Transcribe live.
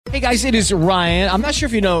Hey guys, it is Ryan. I'm not sure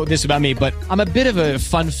if you know this about me, but I'm a bit of a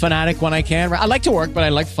fun fanatic when I can. I like to work, but I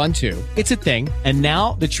like fun too. It's a thing. And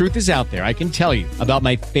now the truth is out there. I can tell you about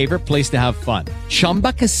my favorite place to have fun.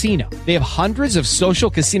 Chumba Casino. They have hundreds of social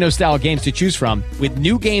casino style games to choose from with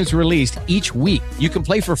new games released each week. You can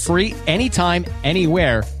play for free anytime,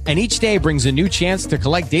 anywhere. And each day brings a new chance to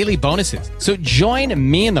collect daily bonuses. So join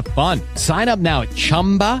me in the fun. Sign up now at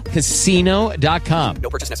ChumbaCasino.com. No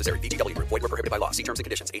purchase necessary. VGW. Void where prohibited by law. See terms and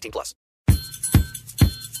conditions. 18+.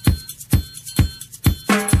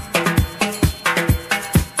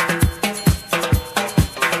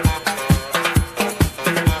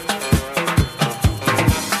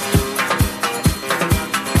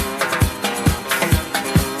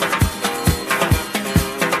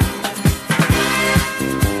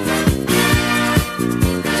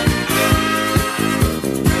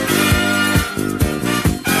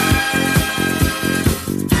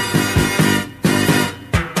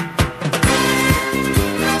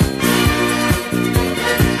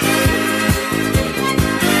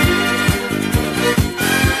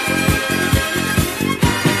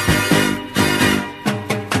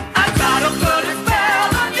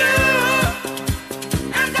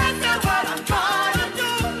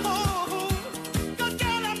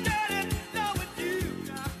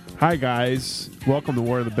 Hi, guys. Welcome to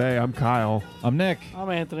War of the Bay. I'm Kyle. I'm Nick. I'm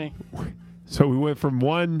Anthony. So we went from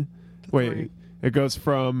one. Wait, it goes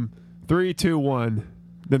from 3, 2, 1,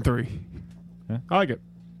 then 3. Yeah. I like it.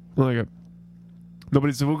 I like it.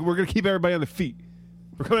 Nobody's. We're gonna keep everybody on the feet.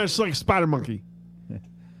 We're coming out just like a spider monkey.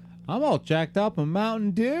 I'm all jacked up on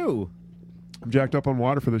Mountain Dew. I'm jacked up on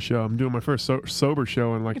water for the show. I'm doing my first sober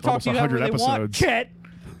show in like almost 100 episodes. Chet.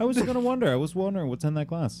 I was wondering what's in that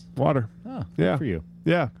glass. Water. Oh, Yeah. good for you.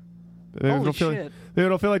 Yeah. They Holy don't feel shit. Like, they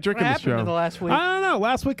don't feel like drinking What this happened show. in the last week? I don't know.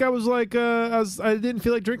 Last week I was like, I didn't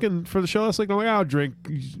feel like drinking for the show last week. I'm like, I'll drink.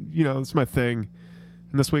 You know, it's my thing.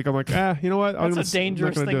 And this week I'm like, you know what? That's a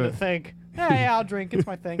dangerous thing to think. Hey, I'll drink. It's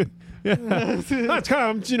my thing. Yeah, that's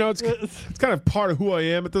kind of it's kind of part of who I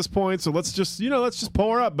am at this point. So let's just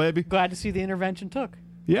pour up, baby. Glad to see the intervention took.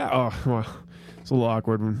 Yeah. Oh, well, it's a little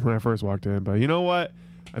awkward when I first walked in, but you know what?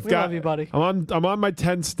 Love you, buddy. I'm on my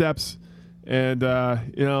 10 steps, and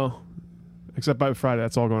except by Friday,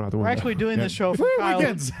 that's all going out the window. We're actually doing this show from Kyle.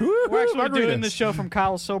 Weekends. We're actually Margaritas. doing this show from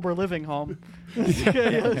Kyle's sober living home.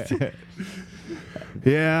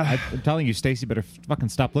 Yeah. I'm telling you, Stacy, better fucking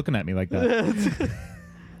stop looking at me like that.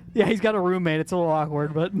 Yeah, he's got a roommate. It's a little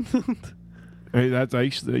awkward, but Hey, I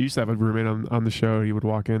used to have a roommate on the show. He would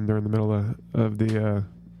walk in during the middle of the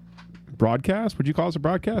broadcast. Would you call this a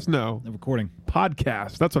broadcast? No. The recording.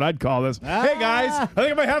 Podcast. That's what I'd call this. Hey, guys. I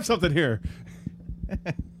think I might have something here.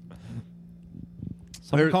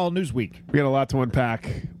 Something called Newsweek. We got a lot to unpack.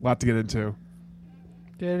 A lot to get into.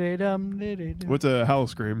 What's a hell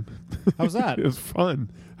scream? How's that? It was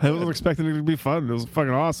fun. I wasn't expecting it to be fun. It was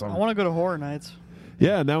fucking awesome. I want to go to horror nights.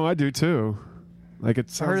 Yeah, now I do too. Like it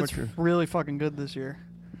I heard sounds it's like really fucking good this year.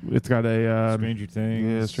 it's got a Stranger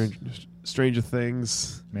Things. Yeah, Stranger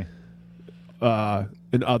Things. Meh.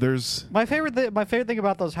 And others. My favorite thing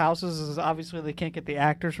about those houses is obviously they can't get the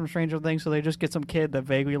actors from Stranger Things, so they just get some kid that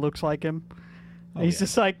vaguely looks like him. And he's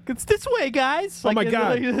just like, it's this way, guys. Oh my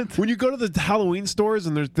god! When you go to the Halloween stores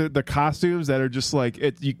and there's the costumes that are just like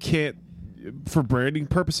you can't, for branding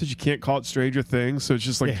purposes, you can't call it Stranger Things, so it's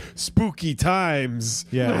just like spooky times.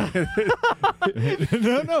 Yeah.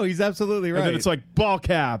 No, he's absolutely right. And then it's like ball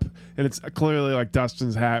cap, and it's clearly like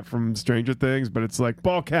Dustin's hat from Stranger Things, but it's like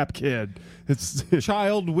ball cap kid. It's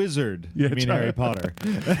Child Wizard. Yeah, I mean Harry Potter.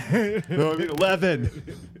 No, I mean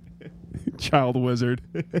 11. Child wizard.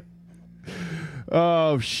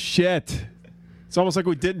 Oh shit! It's almost like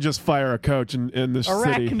we didn't just fire a coach in this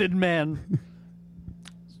city. Arachnid man.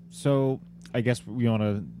 So I guess we want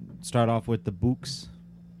to start off with the Books.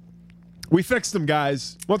 We fixed them,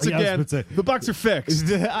 guys. Once Yeah, I was again, about to say. the Bucks are fixed.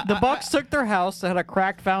 The Bucks took their house that had a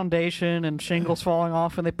cracked foundation and shingles falling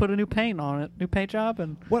off, and they put a new paint on it, new paint job,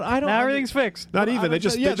 and What I don't now everything's fixed. Not even.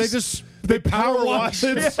 They power washed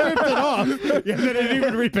it, stripped it off. Yeah, they didn't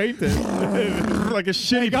even repaint it. like a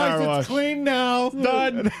shitty Guys, power wash. it's clean now.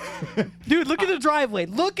 Done. Dude, look at the driveway.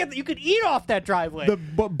 You could eat off that driveway.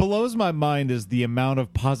 What blows my mind is the amount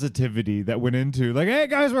of positivity that went into, like, hey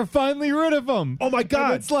guys, we're finally rid of them. Oh my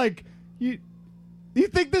god! And it's like you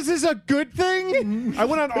think this is a good thing? I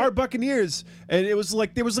went on our Buccaneers, and it was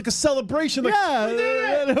like there was like a celebration. Like,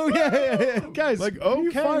 yeah, guys. like you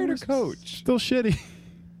okay, fired we're a coach. Still shitty.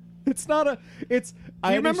 It's not a. It's.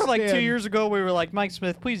 I remember like 2 years ago we were like, Mike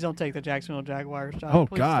Smith, please don't take the Jacksonville Jaguars job. Oh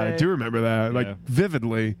Please god, stay." I do remember that like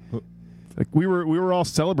vividly. Like we were all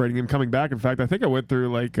celebrating him coming back. In fact, I think I went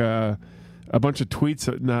through like a a bunch of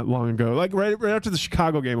tweets not long ago, like right after the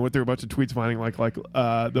Chicago game. I went through a bunch of tweets finding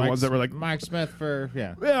the ones that were like Mike Smith for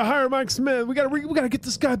hire Mike Smith. We got to get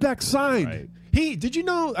this guy back signed. Right. Did you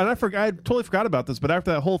know? And I totally forgot about this. But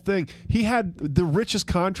after that whole thing, he had the richest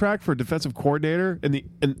contract for a defensive coordinator in the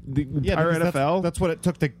entire NFL. That's what it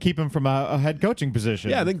took to keep him from a head coaching position.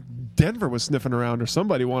 Yeah, I think Denver was sniffing around, or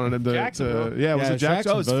somebody wanted him to. Jacksonville. Was it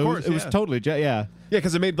Jacksonville? Of course, it was totally Yeah,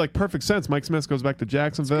 because it made perfect sense. Mike Smith goes back to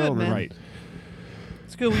Jacksonville. Good, man. right.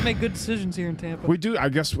 It's good. We make good decisions here in Tampa. We do. I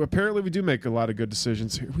guess apparently we do make a lot of good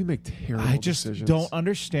decisions here. We make terrible I just decisions. don't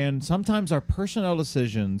understand. Sometimes our personnel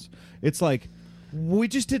decisions, it's like we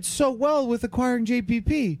just did so well with acquiring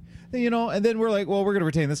JPP, and then we're like, well, we're going to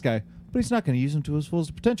retain this guy, but he's not going to use him to his full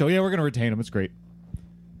potential. Yeah, we're going to retain him. It's great.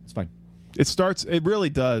 It's fine. It really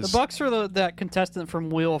does. The Bucks are that contestant from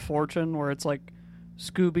Wheel of Fortune where it's like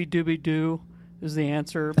Scooby Dooby Doo is the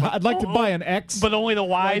answer. But, I'd like to buy an X, but only the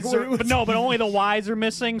Y's are. But only the Y's are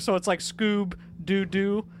missing. So it's like Scoob Doo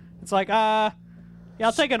Doo. It's like yeah,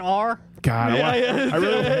 I'll take an R. God, I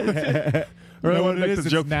really. I really wanted to make the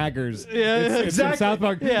joke. Naggers. Yeah, it's exactly. in South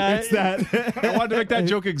Park. Yeah. It's that. I wanted to make that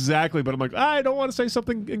joke exactly, but I'm like, I don't want to say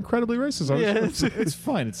something incredibly racist. It's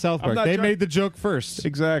fine. It's South Park. not They trying- made the joke first.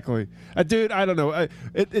 Exactly, dude. I don't know.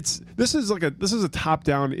 This is a top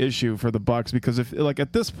down issue for the Bucks because if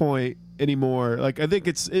at this point anymore, I think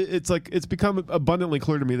it's become abundantly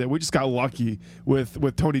clear to me that we just got lucky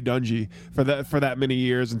with Tony Dungy for that many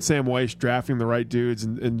years and Sam Weiss drafting the right dudes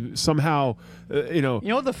and somehow You know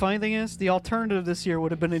what the funny thing is? The alternative this year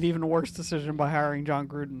would have been an even worse decision by hiring John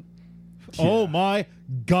Gruden. Oh my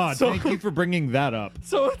God! So- Thank you for bringing that up.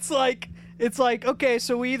 So it's like okay,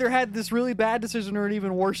 so we either had this really bad decision or an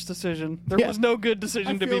even worse decision. There Yeah. was no good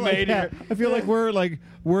decision to be made here. I feel like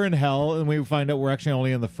we're in hell, and we find out we're actually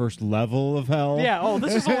only in the first level of hell. Yeah. Oh,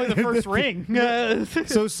 this is only the first ring.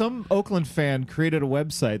 So some Oakland fan created a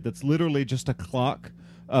website that's literally just a clock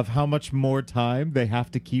of how much more time they have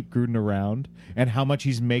to keep Gruden around and how much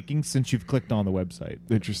he's making since you've clicked on the website.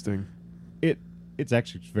 interesting. It's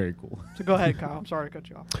actually very cool. So go ahead, Kyle. I'm sorry to cut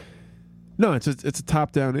you off. No, it's a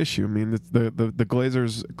top down issue. I mean, the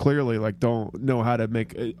Glazers clearly don't know how to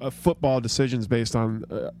make football decisions based on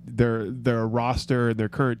their roster and their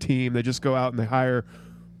current team. They just go out and they hire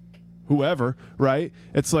whoever, right?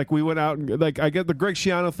 It's like we went out and I get the Greg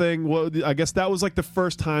Schiano thing. Well, I guess that was the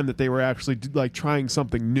first time that they were actually trying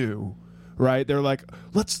something new, right? They're like,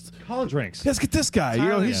 let's College ranks. get this guy.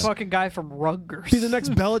 He's fucking guy from Rutgers. be the next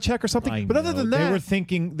Belichick or something. I But other know. than that, they were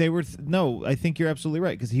thinking no. I think you're absolutely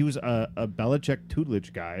right because he was a Belichick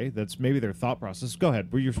tutelage guy. That's maybe their thought process. Go ahead.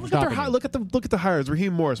 You're Look stopping me. at the hires.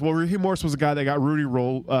 Raheem Morris. Well, Raheem Morris was the guy that got Rooney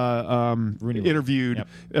Rule interviewed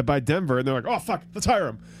by Denver, and they're like, "Oh fuck, let's hire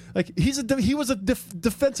him." He was a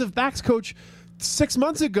defensive backs coach 6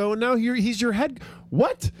 months ago, and now he's your head.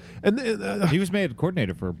 What? And He was made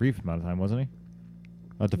coordinator for a brief amount of time, wasn't he?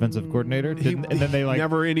 A defensive coordinator, and then they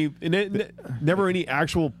never any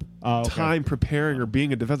actual time preparing or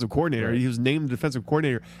being a defensive coordinator. Right. He was named defensive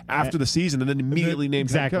coordinator after the season, and then immediately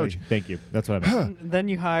named head coach. Thank you. That's what I meant. Then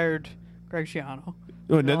you hired Greg Schiano.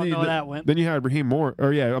 Oh, and We all know how that went. Then you hired Raheem Moore.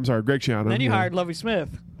 Or I'm sorry, Greg Schiano. Then you hired Lovie Smith,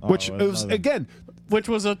 which was again. which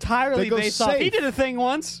was entirely They go based off. He safe. did a thing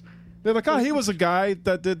once. They're like, oh, he was a guy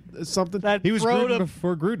that did something. That He was rode Gruden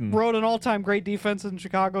before Gruden. rode an all-time great defense in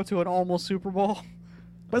Chicago to an almost Super Bowl.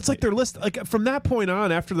 But it's like their list. From that point on,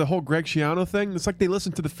 after the whole Greg Schiano thing, it's like they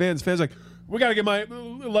listened to the fans. Fans like, we got to get my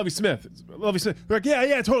Lovie Smith. Lovie Smith. They're like,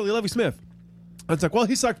 yeah, totally, Lovie Smith. And it's like, well,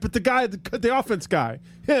 he sucked, but the offense guy,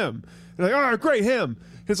 him. They're like, all right, great, him.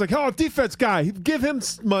 It's like, oh, defense guy, give him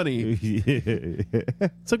money.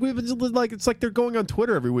 It's like it's like they're going on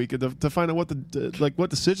Twitter every week to find out what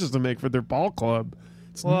decisions to make for their ball club.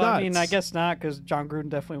 It's Well, nuts. I mean, I guess not because John Gruden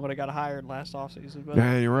definitely would have got hired last offseason. But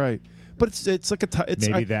Yeah, you're right. But it's like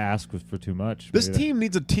Maybe the ask was for too much. This Maybe team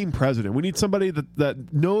needs a team president. We need somebody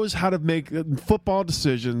that knows how to make football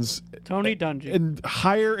decisions Tony Dungy and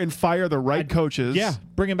hire and fire the right coaches. Yeah,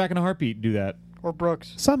 bring him back in a heartbeat. Do that. or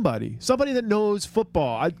Brooks. Somebody that knows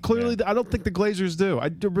football. I don't think the Glazers do. I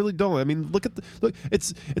really don't. I mean, look.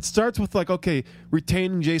 It starts with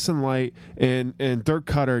retaining Jason Light and Dirk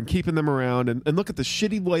Cutter and keeping them around and look at the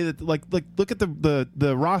shitty way that look at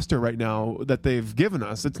the roster right now that they've given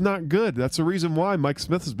us. It's not good. That's the reason why Mike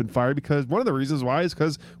Smith has been fired, because one of the reasons why is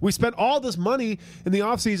because we spent all this money in the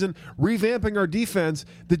offseason revamping our defense.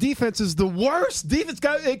 The defense is the worst.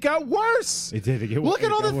 It got worse. It did. Look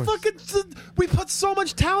at all the fucking. We put so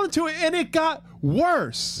much talent to it, and it got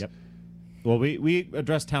worse. Yep. Well, we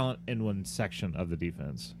addressed talent in one section of the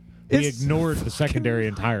defense. We ignored the secondary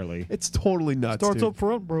entirely. It's totally nuts. Starts dude. up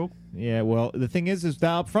front, bro. Yeah, well, the thing is that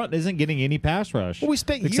up front isn't getting any pass rush. Well, we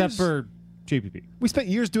spent except years- for JPP. We spent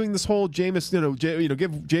years doing this whole Jameis,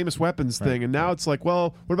 give Jameis weapons thing, and now it's like,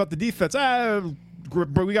 well, what about the defense?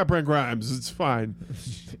 We got Brent Grimes. It's fine.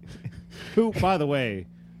 Who, by the way,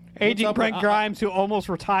 Aging up- Brent Grimes, who almost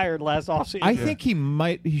retired last offseason. I think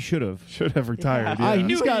he should have. Should have retired. Yeah.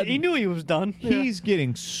 Yeah. He knew he was done. He's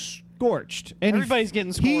getting scorched. And Everybody's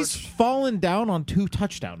getting He's scorched. fallen down on 2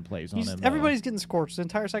 touchdown plays on him. though. Everybody's getting scorched. The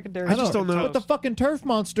entire secondary. I just don't know. But the fucking turf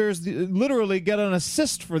monsters literally get an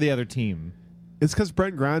assist for the other team. It's because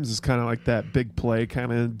Brent Grimes is kind of like that big play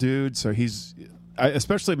kind of dude. So I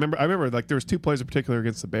remember like there was 2 plays in particular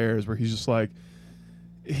against the Bears where he's just like,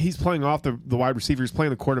 he's playing off the wide receiver. He's playing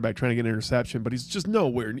the quarterback trying to get an interception, but he's just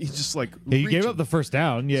nowhere. He's just like, Yeah, he gave reaching. up the first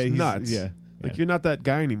down. Yeah, It's he's nuts. Yeah, Like you're not that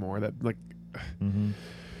guy anymore. That like,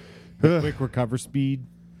 quick recover speed.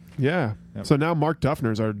 yeah. Yep. So now Mark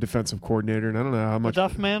Duffner's our defensive coordinator, and I don't know how The much.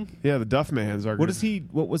 Duff man. Yeah, the Duff man's our. What was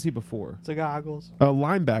he before? The goggles. A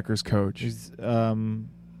linebackers coach. He's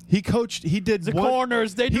He coached. He did The one.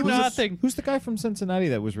 corners. They do was a- nothing. who's the guy from Cincinnati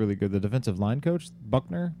that was really good? The defensive line coach,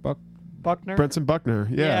 Buckner. Buckner. Brenton Buckner.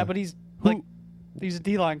 Yeah. but he's Who- like, he's a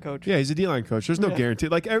D-line coach. Yeah, he's a D-line coach. There's no Yeah. guarantee.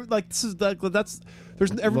 Like this is that's.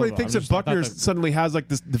 There's everybody Well, thinks I'm that just- I thought Buckner that- suddenly has like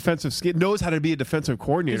this defensive skill, knows how to be a defensive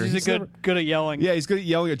coordinator. He's good at yelling. Yeah, he's good at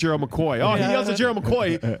yelling at Gerald McCoy. Oh, he yells at Gerald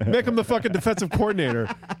McCoy. Make him the fucking defensive coordinator.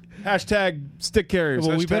 Hashtag stick carriers.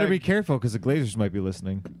 Well, we better Hashtag- be careful because the Glazers might be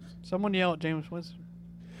listening. Someone yell at James Winston.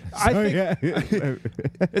 I think yeah.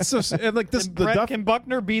 it's so and like this. The Duff, Can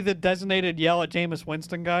Buckner be the designated yell at Jameis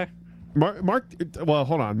Winston guy? Mark. Well,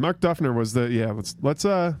 hold on. Mark Duffner was the Let's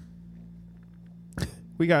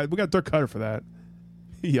We got Dirk Cutter for that.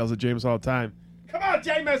 He yells at James all the time. Come on,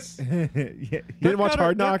 Jameis. yeah. You didn't watch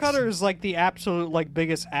Hard Knocks? Dirk Cutter is like the absolute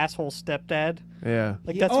biggest asshole stepdad. Yeah.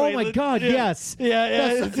 Like that's Oh what my God! yeah. Yes.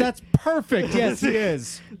 Yeah. That's perfect. Yes, he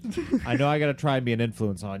is. I know I got to try and be an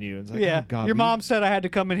influence on you. It's like, Yeah. oh God, Your mom said I had to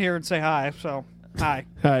come in here and say hi. So, hi.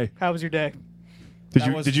 Hey, How was your day? did That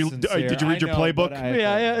you wasn't did you sincere. did you read I your know, playbook? but I-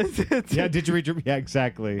 Yeah. Yeah. Did you read your? Yeah,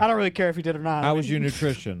 exactly. I don't really care if you did or not. How was your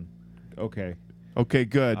nutrition? Okay. Okay,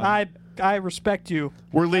 good. I respect you.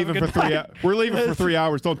 We're Have a leaving for good 3 night. We're leaving for 3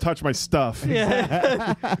 hours. Don't touch my stuff.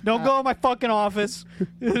 Yeah. Don't go in my fucking office.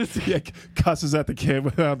 Yeah, cusses at the kid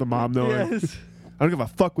without the mom knowing. Yes. I don't give a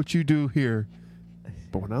fuck what you do here,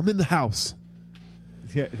 but when I'm in the house,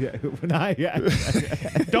 Yeah. When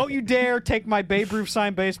Don't you dare take my Babe Ruth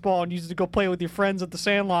signed baseball and use it to go play with your friends at the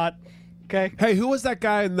Sandlot. Okay? hey, who was that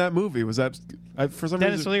guy in that movie? Was that for some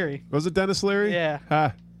Dennis reason? Leary. Was it Dennis Leary? Yeah.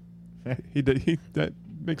 Ah, he did. That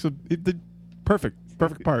makes he did perfect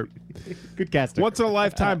part. Good casting. Once in a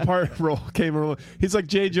lifetime part role came. He's like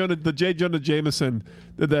the J. Jonah Jameson.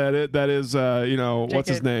 That is what's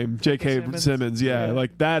his name? J.K. Simmons. Yeah, Yeah.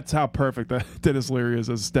 like that's how perfect that Dennis Leary is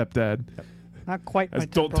as a stepdad. Not quite my As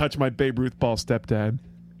don't tempo. touch my Babe Ruth ball stepdad.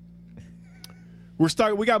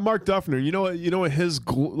 We got Mark Duffner. You know what his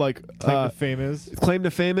claim to fame is? claim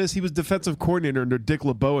to fame is? He was defensive coordinator under Dick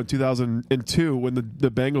LeBeau in 2002 when the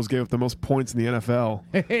Bengals gave up the most points in the NFL.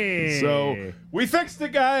 Hey. So we fixed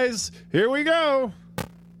it, guys. Here we go.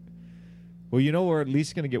 Well, we're at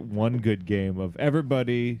least going to get one good game of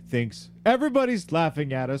everybody's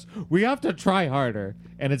laughing at us. We have to try harder,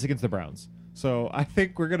 and it's against the Browns. So I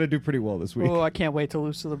think we're going to do pretty well this week. Oh, I can't wait to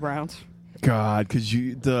lose to the Browns. God, because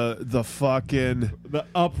the fucking The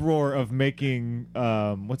uproar of making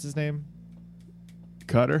what's his name?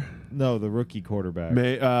 Cutter No, the rookie quarterback.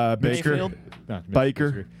 Baker Mayfield? Not Mitch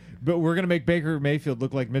Baker. Trubisky. But we're going to make Baker Mayfield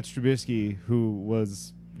look like Mitch Trubisky, who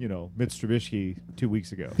was, Mitch Trubisky 2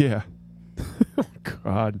 weeks ago. Yeah.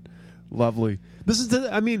 God, lovely. This is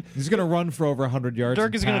He's going to run for over 100 yards. Dirk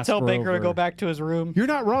and is going to pass tell for Baker to over- go back to his room. You're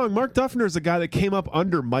not wrong. Mark Duffner is the guy that came up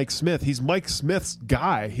under Mike Smith. He's Mike Smith's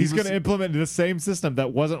guy. He's going to implement the same system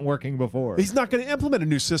that wasn't working before. He's not going to implement a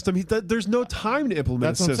new system. There's no time to implement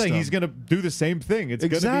That's a what I'm system. saying. He's going to do the same thing. It's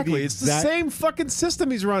exactly. Going to be It's the same fucking system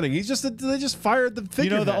he's running. They just fired the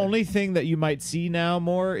figurehead. The only thing that you might see now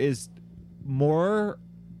more is more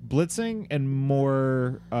blitzing and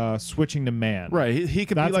more switching to man. right. He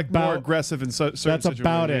can be That's like more about- aggressive in certain that's situations.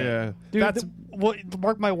 about it. Yeah. Dude, That's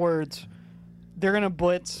mark my words. They're going to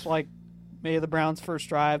blitz like maybe the Browns' first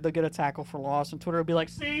drive. They'll get a tackle for loss, and Twitter will be like,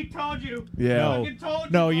 "See, told you." yeah. Fucking told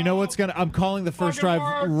you, No, you know bro. what's gonna? I'm calling the first Fucking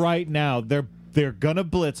drive works. right now. They're gonna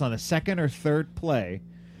blitz on a second or third play,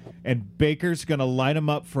 and Baker's gonna line them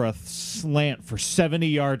up for a slant for 70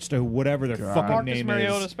 yards to whatever their fucking Marcus name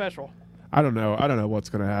Mariota is. special. I don't know. I don't know what's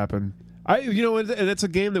going to happen. And it's a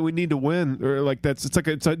game that we need to win, or like this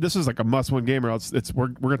is like a must-win game, or else we're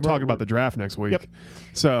going to talk about the draft next week. Yep.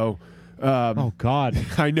 So, oh God,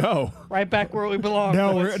 I know. Right back where we belong.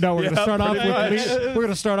 We're going to start off. pretty We're going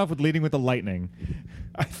to start off with leading with the Lightning.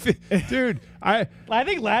 Dude, I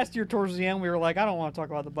think last year towards the end we were like, I don't want to talk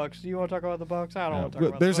about the Bucks. Do you want to talk about the Bucks? I don't want to talk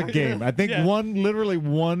about There's the a Bucks. game. I think Yeah.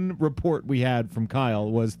 one report we had from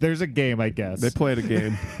Kyle was there's a game. I guess they played a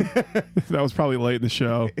game. That was probably late in the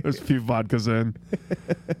show. There's a few vodkas in.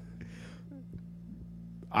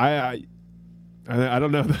 I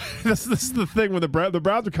don't know. This is the thing when the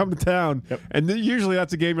Browns are coming to town, and usually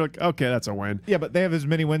that's a game you're like, okay, that's a win. Yeah, but they have as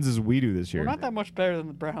many wins as we do this year. We're not that much better than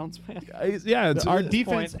the Browns, man. Yeah, Our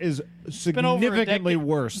defense is It's been over a significantly decade.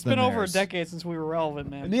 worse. It's than been over a theirs. decade since we were relevant,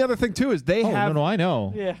 man. and the other thing too is they have, No, I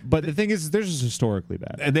know. Yeah. But the thing is, theirs is historically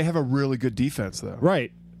bad. and they have a really good defense though.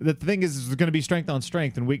 Right. The thing is, there's going to be strength on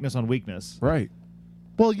strength and weakness on weakness. Right.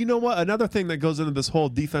 Well, you know what? Another thing that goes into this whole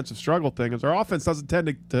defensive struggle thing is our offense doesn't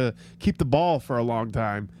tend to keep the ball for a long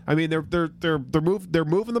time. I mean, they're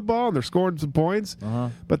moving the ball and they're scoring some points,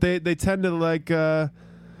 but they tend to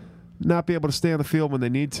not be able to stay on the field when they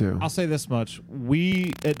need to. I'll say this much: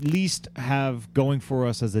 we at least have going for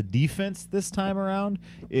us as a defense this time around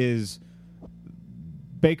is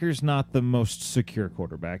Baker's not the most secure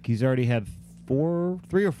quarterback. He's already had 3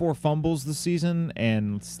 or 4 fumbles this season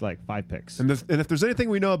and it's like 5 picks. And if there's anything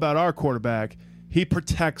we know about our quarterback, he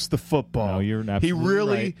protects the football. No, you're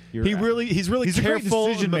absolutely right. He's really He's a great careful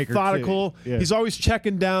and decision maker, methodical. too. Yeah. He's always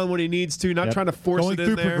checking down when he needs to, not trying to force going it in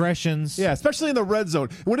through there. progressions. Yeah, especially in the red zone.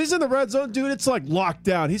 When he's in the red zone, dude, it's like locked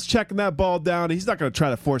down. He's checking that ball down. He's not going to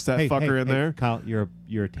try to force that fucker in there. Kyle, you're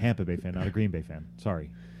a Tampa Bay fan, not a Green Bay fan. Sorry,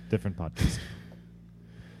 different podcast.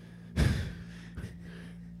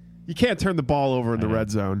 You can't turn the ball over in the red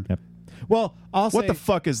zone. Yep. Well, I'll say What the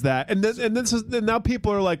fuck is that? And now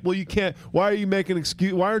people are like, well, you can't. Why are you making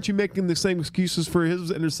excuse? Why aren't you making the same excuses for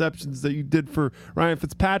his interceptions that you did for Ryan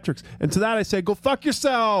Fitzpatrick's? And to that I say, go fuck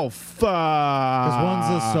yourself. Because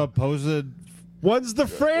one's a supposed. One's the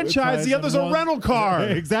franchise, the other's a rental car.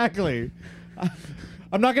 Exactly.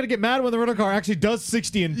 I'm not going to get mad when the rental car actually does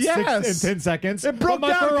 60 in 10 seconds. It broke but my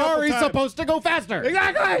down a couple Ferrari's times. supposed to go faster.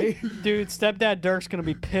 Exactly. Dude, stepdad Dirk's going to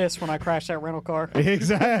be pissed when I crash that rental car.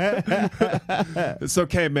 Exactly. It's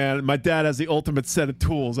okay, man. My dad has the ultimate set of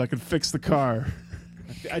tools. I can fix the car.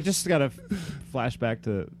 I just got a flashback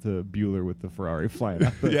to Bueller with the Ferrari flying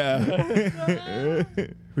out. Yeah.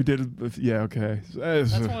 We did. Yeah, okay.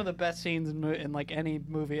 That's one of the best scenes in like any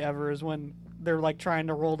movie ever is when they're like trying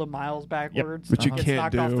to roll the miles backwards. Which you Gets can't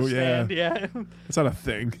knocked off do, the stand. Yeah. It's not a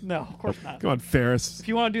thing. No, of course not. Come on, Ferris. If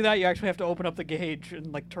you want to do that, you actually have to open up the gauge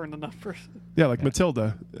and like turn the numbers. Yeah, like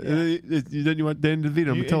Matilda. Then you want Dan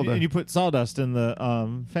DeVito, Matilda. And you put sawdust in the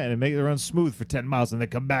fan and make it run smooth for 10 miles, and they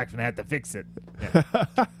come back and they have to fix it.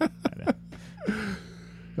 Yeah.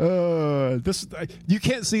 You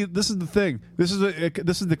can't see. This is the thing. This is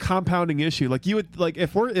the compounding issue. Like you would like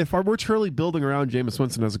if we're truly building around Jameis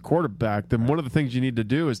Winston as a quarterback, then one of the things you need to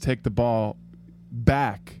do is take the ball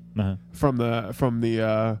back from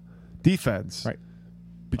the defense, Right?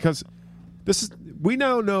 Because we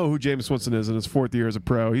now know who Jameis Winston is in his 4th year as a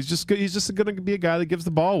pro. He's just going to be a guy that gives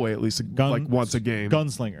the ball away at least like once a game.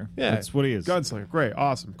 Gunslinger. Yeah, That's what he is. Gunslinger. Great,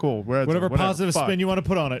 awesome, cool. Whatever positive Fuck. spin you want to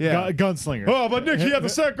put on it. Yeah. Gunslinger. Oh, but Nick, he had the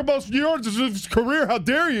second most yards of his career. How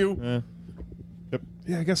dare you? Yep.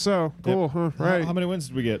 Yeah, I guess so. Cool. Yep. Huh? Right. How many wins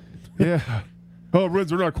did we get? Yeah. Oh, we're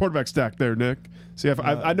not a quarterback stack there, Nick. See,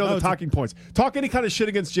 I know the talking points. Talk any kind of shit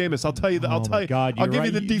against Jameis. I'll tell you. I'll tell you. God, I'll you're give right.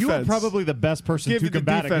 you the defense. You are probably the best person Give to you the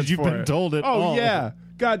combat it defense because you've for been told it. Oh all. yeah.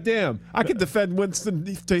 God damn. I can defend Winston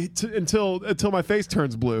until my face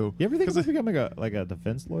turns blue. You ever think about becoming a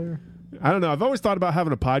defense lawyer? I don't know. I've always thought about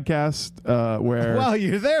having a podcast where. Well,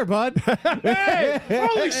 you're there, bud. Hey!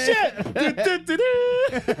 Holy shit!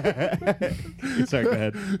 Sorry, go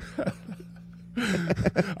ahead.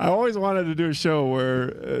 I always wanted to do a show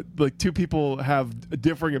where like two people have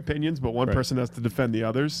differing opinions, but one person has to defend the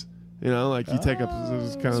others. You know, like you take up.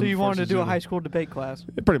 So you wanted to do a high school debate class?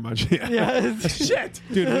 Pretty much, yeah. Yeah. Shit,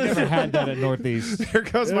 Dude, we never had that at Northeast. here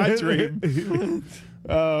goes my dream.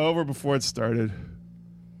 Over before it started.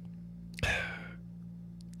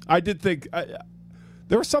 I did think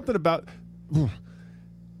there was something about.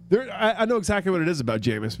 I know exactly what it is about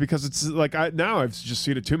Jameis because it's like now I've just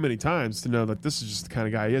seen it too many times to know that this is just the kind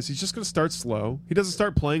of guy he is. He's just going to start slow. He doesn't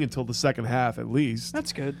start playing until the second half at least.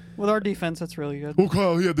 That's good. With our defense, that's really good. Well,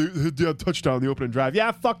 Kyle, he had the touchdown in the opening drive.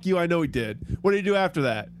 Yeah, fuck you. I know he did. What did he do after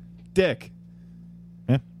that? Dick.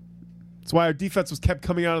 Yeah. That's why our defense was kept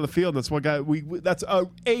coming out of the field. That's what got that's a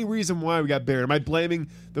reason why we got buried. Am I blaming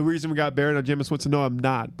the reason we got buried on Jameis Winston? No, I'm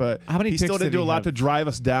not. But How many he still picks didn't did do a he lot have? to drive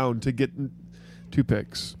us down to get 2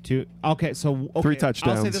 picks. Okay, so 3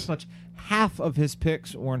 touchdowns. I'll say this much: half of his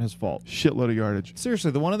picks weren't his fault. Shitload of yardage.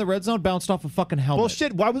 Seriously, the one in the red zone bounced off a fucking helmet. Well,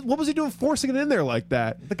 shit. What was he doing forcing it in there like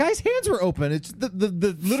that? The guy's hands were open. It's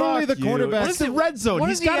literally Fuck the you. quarterback. It's the red zone. What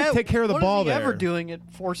He's is he got to ev- take care of the ball What is he there. ever doing it,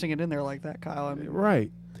 forcing it in there like that, Kyle? I mean, Right.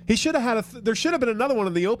 He should have had there should have been another one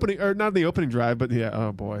in the opening, or not in the opening drive, but yeah.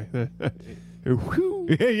 Oh boy. Whew.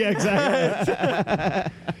 yeah,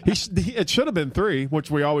 exactly. It should have been 3,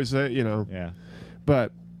 which we always say, yeah,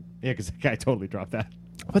 But because that guy totally dropped that.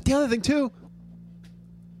 But the other thing too,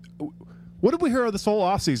 what did we hear this whole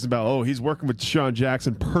offseason about? Oh, he's working with Deshaun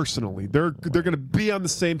Jackson personally. They're going to be on the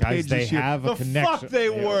same Guys, page they this year. have a the connection. fuck they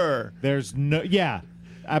were. There's no, yeah,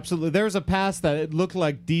 absolutely. There was a pass that it looked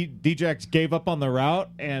like Djax gave up on the route,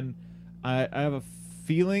 and I have a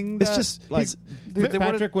feeling that It's just like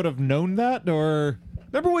Patrick would have known that, or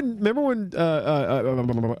Remember when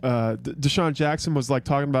Deshaun Jackson was like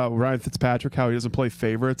talking about Ryan Fitzpatrick, how he doesn't play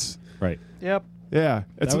favorites? right. yep. Yeah,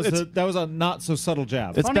 That was a not so subtle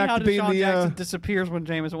jab. It's Funny back how to being Deshaun the Jackson disappears when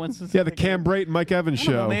Jameis Winston's the in Cam game. Brayton, Mike Evans I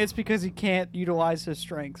don't know, show. maybe it's because he can't utilize his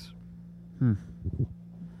strengths.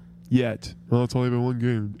 Yet, well, it's only been 1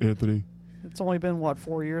 game, Anthony. It's only been,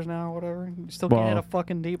 4 years now or whatever? You still Well- can't hit a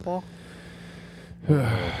fucking deep ball?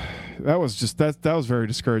 That was just that was very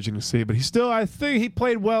discouraging to see. But I think he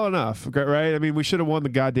played well enough, right? I mean, we should have won the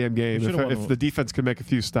goddamn game if the defense could make a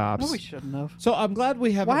few stops. No, we shouldn't have. So I'm glad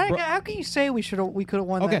we haven't. How can you say we could have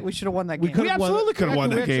won Okay. that? We should have won that We game. could've We won- absolutely could have won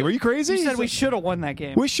that game. Are you crazy? You said we should have won that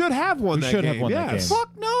game. We should have won We that should game. have won that yes. game. Fuck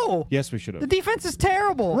no. Yes, we should The have. defense is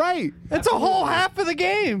terrible. Right. It's a whole half of the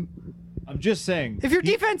game. I'm just saying. If your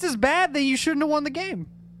defense is bad, then you shouldn't have won the game.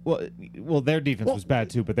 Well, their defense was bad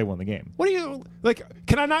too, but they won the game. What do you like?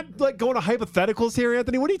 Can I not like go into hypotheticals here,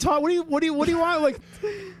 Anthony? What do you talk? What do you want? Like,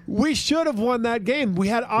 we should have won that game. We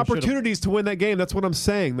had opportunities to win that game. That's what I'm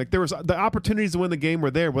saying. Like, there was the opportunities to win the game were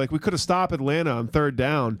there. Like, we could have stopped Atlanta on 3rd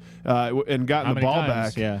down and gotten How the many ball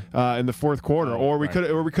times? back in the 4th quarter, or we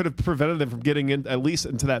right. could have prevented them from getting in at least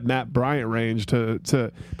into that Matt Bryant range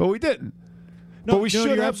but we didn't. No, but we no, should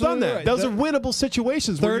you're have done absolutely that. right. Those are winnable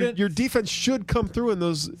situations where Third and- your defense should come through in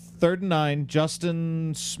those. 3rd and 9.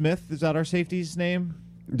 Justin Smith, is that our safety's name?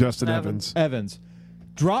 Justin Evans. Evans.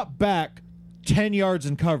 Drop back 10 yards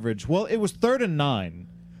in coverage. Well, it was 3rd and 9.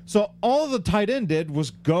 So all the tight end did was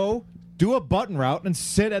go, do a button route, and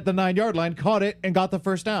sit at the 9-yard line, caught it, and got the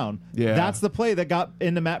first down. Yeah. That's the play that got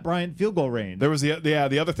into Matt Bryant field goal range. There was the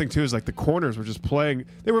other thing too is like the corners were just playing.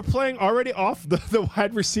 They were playing already off the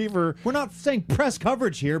wide receiver. We're not saying press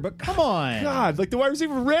coverage here, but come on. God, like the wide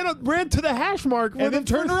receiver ran to the hash mark And then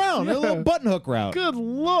turned around. Yeah. A little button hook route. Good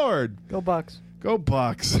Lord, Go Bucks. go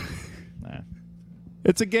Bucks! Nah.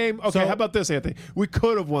 It's a game. Okay, So- how about this, Anthony? We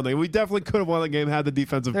could have won that. We definitely could have won that game had the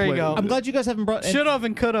defensive There you play. go. I'm glad you guys haven't brought... Should have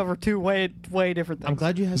and could have are two way different things. I'm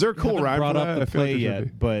glad you Is there a cool haven't rhyme brought for up that? the I feel like play there should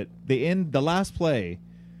yet, but the last play.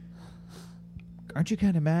 Aren't you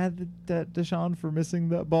kind of mad at Deshaun for missing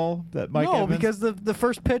that ball? That Mike No, Evans? because the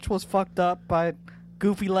first pitch was fucked up by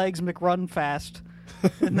Goofy Legs McRun Fast.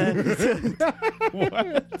 And then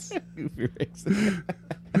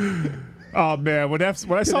Oh man, when I saw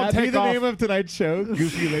him That'd be take the off, name of tonight's show.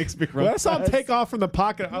 Goofy Lakes McRun. when I saw him take off from the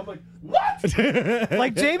pocket, I'm like, what?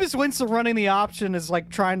 like Jameis Winston running the option is like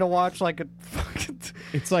trying to watch like a fucking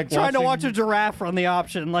It's like trying to watch watching- a giraffe run the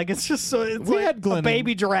option. Like it's just so it's We like had a Glennon.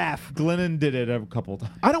 baby giraffe. Glennon did it a couple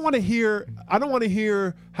times. I don't want to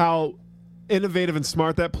hear how innovative and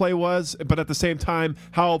smart that play was, but at the same time,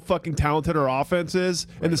 how fucking talented our offense is.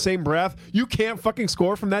 In the same breath, you can't fucking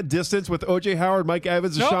score from that distance with O.J. Howard, Mike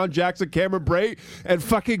Evans, Nope. Deshaun Jackson, Cameron Bray, and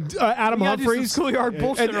fucking Adam You gotta do some Humphries. schoolyard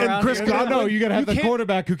bullshit and around Chris here. Godwin. No, you got to have the can't-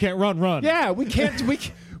 quarterback who can't run. Yeah, we can't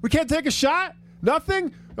take a shot.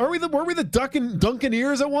 Nothing. Were we the Duncan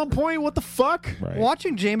ears at one point? What the fuck? Right.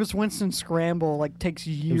 Watching Jameis Winston scramble like takes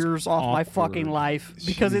years off my awkward. fucking life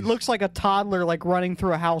because it looks like a toddler like running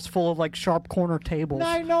through a house full of like sharp corner tables.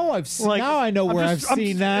 I know. I've seen. Like, Now I know I'm where just- I've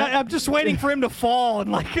seen that. I'm just waiting for him to fall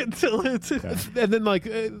and like until it's. And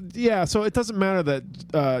then so it doesn't matter that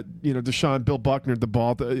Deshaun Bill Buckner the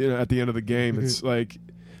ball at the end of the game. It's like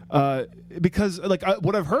because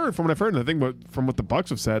what I've heard, and I think from what the Bucks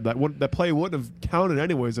have said, that play wouldn't have counted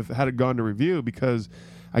anyways if it had gone to review, because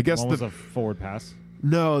I guess One was a forward pass.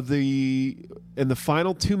 No, in the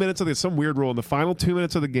final 2 minutes of some weird rule in the final 2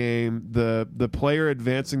 minutes of the game, the player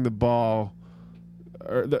advancing the ball,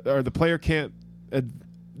 or the player can't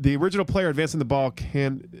the original player advancing the ball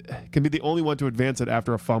can be the only one to advance it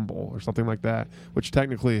after a fumble or something like that, which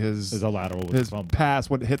technically Is a lateral with his a fumble. pass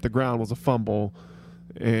when it hit the ground was a fumble,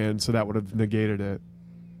 and so that would have negated it.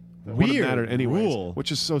 It wouldn't have Weird mattered anyways, rule.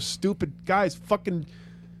 which is so stupid. Guys, fucking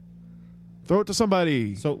throw it to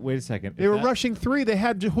somebody. So wait a second. They were rushing 3. They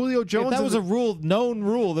had Julio Jones. If that in was the- a known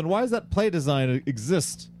rule, then why does that play design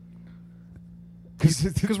exist?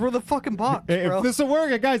 Because we're the fucking Bucs, bro. If this will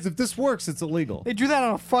work, guys, if this works, it's illegal. They drew that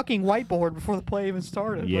on a fucking whiteboard before the play even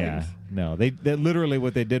started. Yeah, Like, no, they literally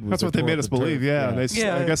what they did was That's what they tore made up us the believe. turf. Yeah,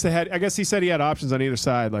 Yeah. I guess they had. I guess he said he had options on either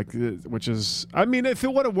side, like, which is. I mean, if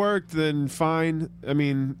it would have worked, then fine. I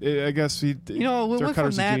mean, I guess he. you know, we Dirk went from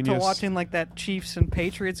Cutter's a that to genius. watching like that Chiefs and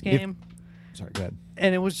Patriots game. Sorry, go ahead.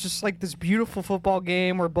 And it was just like this beautiful football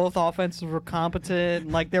game where both offenses were competent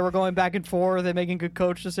and like they were going back and forth and making good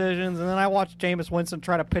coach decisions. And then I watched Jameis Winston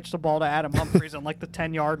try to pitch the ball to Adam Humphries on like the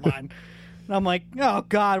 10-yard line. And I'm like, oh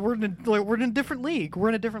God, we're in a different league. We're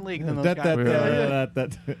in a different league than those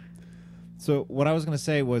guys. So what I was going to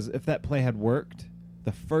say was, if that play had worked,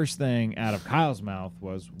 the first thing out of Kyle's mouth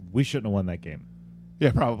was, we shouldn't have won that game.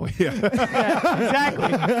 Yeah, probably. Yeah. Exactly.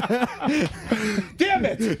 Damn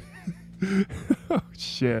it! Oh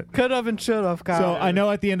shit! Could have and should have, Kyle. So I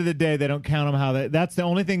know at the end of the day, they don't count them how that's the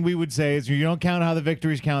only thing we would say is, you don't count how the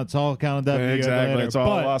victories count. It's all counted up. Exactly. It's all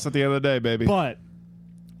lost at the end of the day, baby. But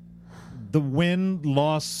the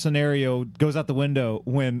win-loss scenario goes out the window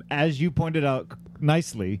when, as you pointed out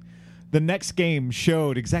nicely, the next game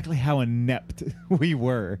showed exactly how inept we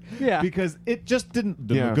were. Yeah. Because it just didn't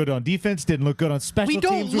look good on defense, didn't look good on special we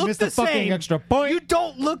don't teams. We look missed the a fucking same. extra point. You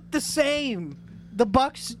don't look the same. The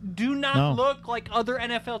Bucs do not No. look like other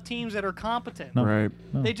NFL teams that are competent. No. Right.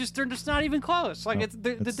 They're just not even close. Like No.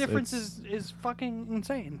 the It's- difference is fucking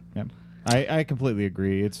insane. Yeah. I completely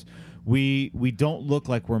agree. It's we don't look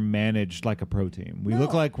like we're managed like a pro team. We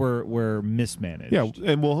look No. like we're mismanaged. Yeah,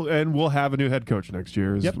 and we'll have a new head coach next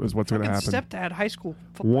year. Is what's going to Fucking happen. stepdad, high school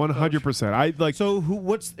football. 100%. I like. So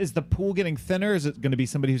is the pool getting thinner? Is it going to be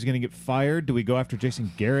somebody who's going to get fired? Do we go after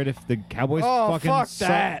Jason Garrett if the Cowboys Oh fucking fuck suck?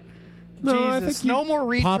 that! No, I Jesus, think you- no more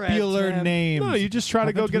retreads. Popular man. names. No, you just try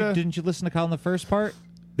to go get a. Didn't you listen to Kyle in the first part?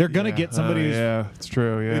 They're going to get somebody who's. Yeah, it's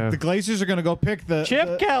true. Yeah. The Glazers are going to go pick the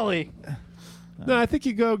Chip Kelly, No, I think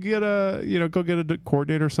you go get a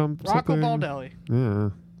coordinator or something. Rocco Baldelli, Yeah,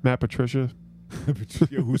 Matt Patricia.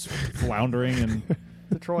 who's floundering and.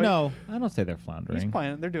 Detroit. No, I don't say they're he's floundering.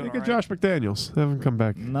 playing. They're doing Look all at right. Josh McDaniels. Have him come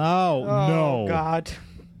back. No, Oh no. God.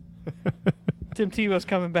 Tim Tebow's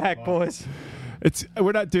coming back, boys.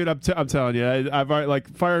 We're not, dude. I'm telling you, I've already, like,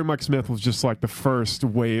 firing Mike Smith was just like the first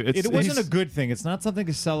wave. It wasn't he's- a good thing. It's not something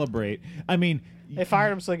to celebrate. I mean, They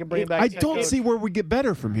fired him so they could bring him back. I as head don't coach. see where we get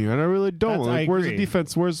better from here, and I really don't. That's- I Like, where's the agree.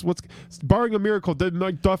 defense? What's barring a miracle? Did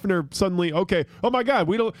Mike Duffner suddenly? Okay, oh my God,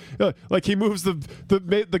 we don't like he moves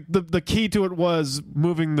the key to it was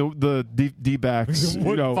moving the D backs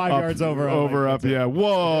 5 yards over, up. Yeah,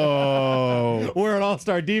 whoa. we're an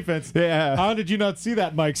all-star defense. Yeah. How did you not see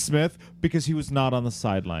that, Mike Smith? Because he was not on the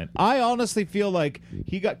sideline. I honestly feel like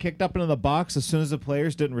he got kicked up into the box as soon as the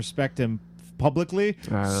players didn't respect him publicly.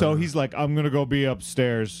 So he's like, I'm going to go be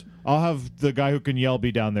upstairs. I'll have the guy who can yell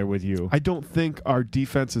be down there with you. I don't think our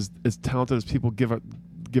defense is as talented as people give it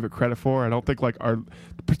credit for. I don't think like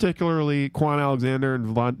particularly Quan Alexander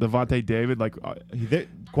and Devontae David, like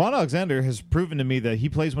Quan Alexander has proven to me that he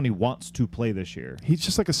plays when he wants to play this year. he's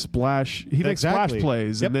just like a splash. He makes Exactly. splash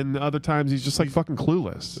plays, Yep. and then other times he's just like fucking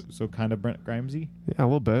clueless. So kind of Brent Grimesy. Yeah, a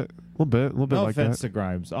little bit No like offense that. to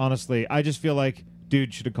Grimes. Honestly, I just feel like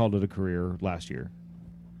dude should have called it a career last year.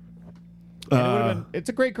 And it would've been, it's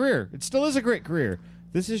a great career. It still is a great career.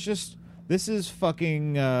 This is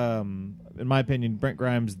fucking, in my opinion, Brent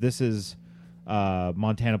Grimes, this is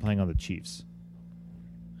Montana playing on the Chiefs.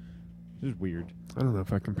 This is weird. I don't know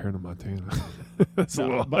if I compare to Montana. That's No, a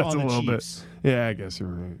little, but that's on a the little Chiefs. bit. Yeah, I guess you're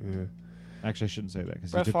right. Yeah. Actually, I shouldn't say that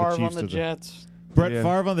because Brett he took Favre the Chiefs on the to Jets. Brett Yeah.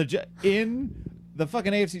 Favre on the Jets in the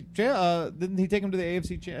fucking AFC. Didn't he take him to the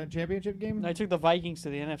AFC championship game? And I took the Vikings to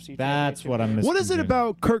the NFC. That's Championship. what I'm missing. What is it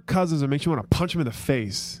about Kirk Cousins that makes you want to punch him in the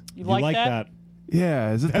face? You You like, that?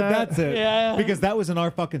 Yeah, is it that? That's it. Yeah. Because that was in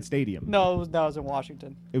our fucking stadium. No, that was in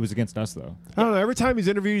Washington. It was against us though. I don't know. Every time he's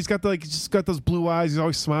interviewed, he's got just got those blue eyes. He's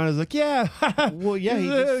always smiling. He's like, "Yeah, Well, yeah,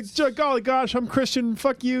 he just- golly gosh, I'm Christian.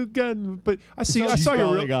 Fuck you again." But I saw your Oh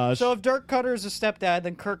my real. gosh. So if Dirk Cutter is his stepdad,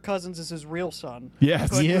 then Kirk Cousins is his real son.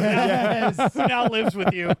 Yes. Yes. Who now lives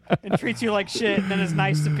with you and treats you like shit and then is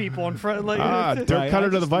nice to people in front. Like, Dirk Cutter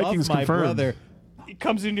to the just love Vikings my confirmed. brother. he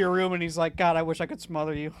comes into your room and he's like, God, I wish I could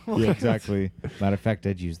smother you. Yeah, exactly. Matter of fact,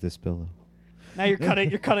 I'd use this pillow. Now you're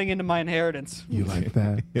cutting into my inheritance. You like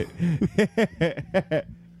that?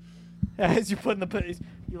 As you're putting the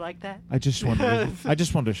you like that? I just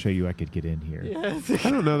wanted to show you I could get in here. Yes. I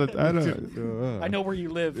don't know that. I don't. I know where you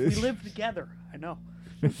live. We live together. I know.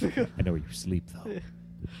 I know where you sleep though.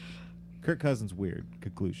 Kirk Cousins weird.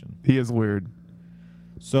 Conclusion. He is weird.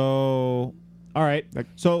 So, all right.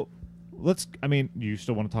 So, let's. I mean, you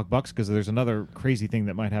still want to talk Bucks because there's another crazy thing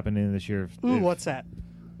that might happen in this year. What's that?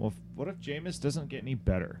 Well, what if Jameis doesn't get any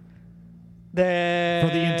better Then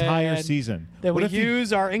for the entire season? Then What we if he-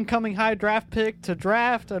 use our incoming high draft pick to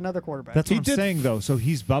draft another quarterback. That's what He I'm did saying, though. So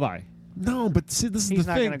he's bye-bye. No, but see, this is He's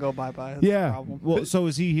the not thing. going to go bye-bye. That's Yeah. the problem. Well, so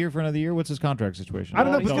is he here for another year? What's his contract situation? I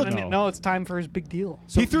don't know, He's but gonna- no, it's time for his big deal.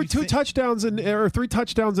 So he threw you two think- touchdowns or 3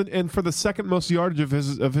 touchdowns and for the second most yardage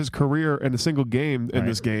of his career in a single game in Right.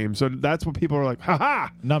 this game. So that's what people are like, ha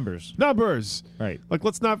ha, numbers. numbers. Right. Like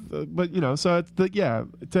let's not, but so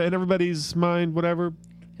it's in everybody's mind, whatever.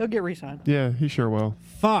 He'll get re-signed. Yeah, he sure will.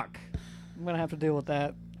 Fuck. I'm going to have to deal with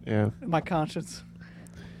that Yeah. in my conscience.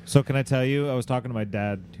 So can I tell you, I was talking to my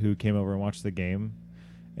dad who came over and watched the game,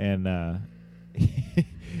 and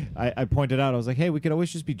I pointed out, I was like, hey, we could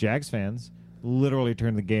always just be Jags fans. Literally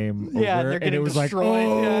turned the game Yeah, over, they're and getting it was like, destroyed,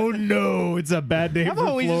 oh yeah. no, it's a bad day How for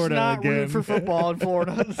about we Florida just not again. root for football in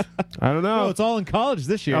Florida? I don't know. No, it's all in college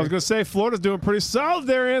this year. I was going to say Florida's doing pretty solid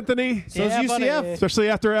there, Anthony. So is buddy. UCF. Especially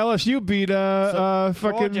after LSU beat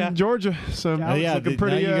fucking Georgia. So Yeah, yeah, looking now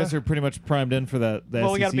pretty. you guys are pretty much primed in for that. The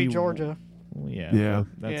Well, we got to SEC. beat Georgia. Well, yeah,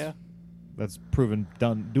 Yeah. that's proven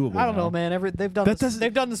doable. I don't now. know, man. They've done That this. doesn't-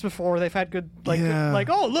 They've done this before. They've had good, Yeah.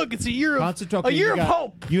 oh look, it's a year of Concentrate- a year you of got-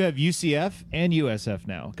 hope. You have UCF and USF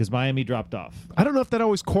now because Miami dropped off. I don't know if that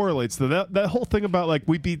always correlates though. That whole thing about like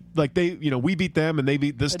we beat we beat them and they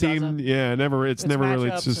beat this It team. doesn't. Yeah, never. It's never really.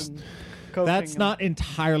 It's matchups just and coaching That's and- not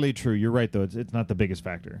entirely true. You're right, though. It's not the biggest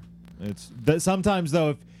factor. It's sometimes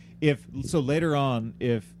though. If later on,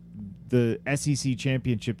 if the SEC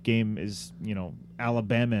championship game is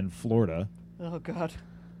Alabama and Florida, Oh God.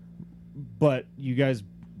 but you guys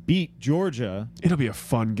beat Georgia, it'll be a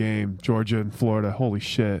fun game. Georgia and Florida. Holy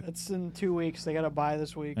shit! It's in 2 weeks. They got to bye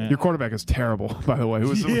this week. Yeah. Your quarterback is terrible, by the way. I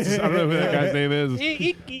don't know who that guy's name is.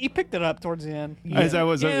 He picked it up towards the end. As I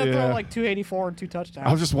was, He ended up throwing yeah. like 284 and 2 touchdowns.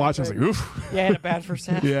 I was just watching. I was like, oof. Yeah, he had a bad first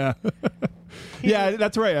half. Yeah, yeah,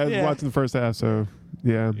 that's right. I was Yeah. watching the first half, so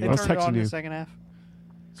yeah, They I was turned it on texting in you. the second half.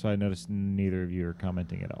 so I noticed neither of you are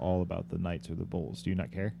commenting at all about the Knights or the Bulls. Do you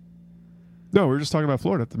not care? No, we're just talking about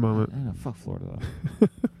Florida at the moment. Fuck Florida though.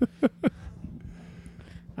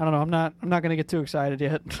 I don't know. I'm not going to get too excited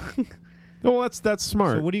yet. Oh, well, that's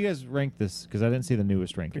smart. So what do you guys rank this? Because I didn't see the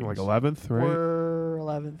newest I rankings. think like 11th, right? We're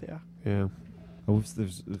 11th, yeah. Yeah. Oh,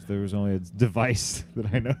 if there was only a device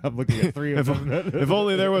that I know, I'm looking at 3 of them. If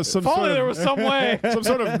only there was some If sort only of, there was some way. some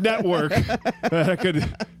sort of network that I could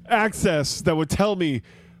access that would tell me,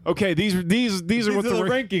 okay, these are what These the are the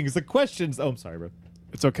rankings, the questions. Oh, I'm sorry, bro.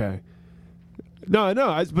 It's okay. No,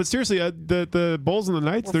 but seriously, the Bulls and the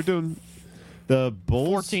Knights, they're doing. The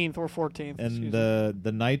Bulls 14th. We're 14th. and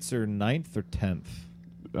the Knights are 9th or 10th.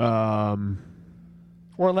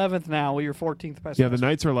 We're 11th now. We were 14th. Best Yeah, the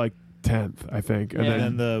Knights are like 10th, I think, and Yeah. then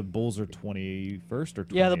And then the Bulls are 21st or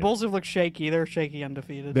 20th. Yeah, the Bulls have looked shaky. They're shaky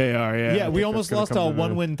undefeated. they are. Yeah, Yeah, I we think almost that's lost to gonna a come to that.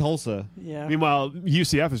 one-win Tulsa. Yeah. Meanwhile,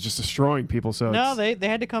 UCF is just destroying people. So No, it's- they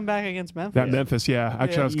had to come back against Memphis. that Memphis, yeah.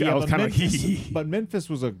 Actually, I was but kind of Memphis, but Memphis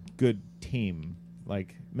was a good team.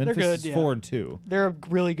 Like Memphis good, is yeah. 4-2. They're a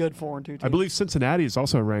really good 4-2 team. I believe Cincinnati is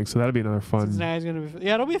also ranked, so that'll be another fun. Cincinnati's going to be.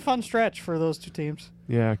 Yeah, it'll be a fun stretch for those two teams.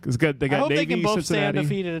 Yeah, because they I got hope Navy, they can both stay Cincinnati.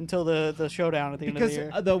 undefeated until the showdown at the end of Because the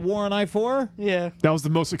year. the war on I-4, Yeah. That was the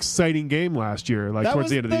most exciting game last year, like that towards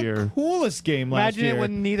was the end of the year. coolest game last Imagine year. it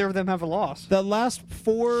when neither of them have a loss. The last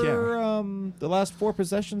four, Yeah. the last 4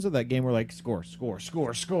 possessions of that game were like score.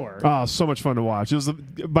 Oh, so much fun to watch. It was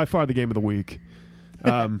by far the game of the week.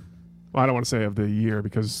 I don't want to say of the year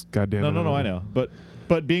because goddamn. No, I know.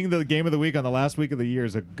 But being the game of the week on the last week of the year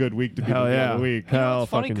is a good week to be Hell the game yeah. of the week. Hell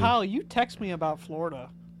It's funny, fucking Kyle. You text me about Florida.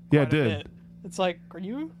 Yeah, I quite a did. bit. It's like, are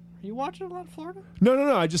you watching a lot of Florida?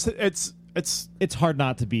 No. I just it's It's hard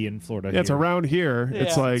not to be in Florida. it's here. around here. Yeah.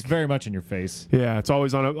 It's like It's very much in your face. yeah, it's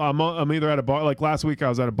always on. I'm either at a bar. Like last week, I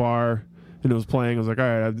was at a bar and it was playing. I was like, all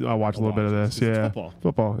right, I'll watch a little bit of this. It's Yeah,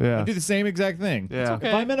 football. Yeah, I do the same exact thing. yeah. okay.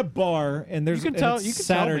 If I'm in a bar and there's You can and tell- it's you can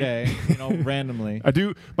tell me. Saturday, randomly. I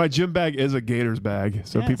do. My gym bag is a Gators bag,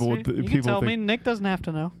 so Yeah, people see, would you can people tell me. think. Nick doesn't have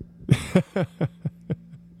to know.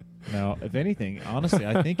 Now, if anything, honestly,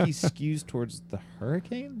 I think he skews towards the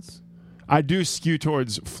Hurricanes. I do skew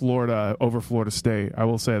towards Florida over Florida State. I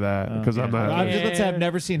will say that because I'm not. Let's say I've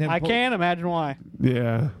never seen him. I can't imagine why.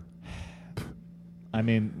 Yeah. I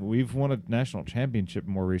mean, we've won a national championship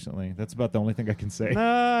more recently. That's about the only thing I can say.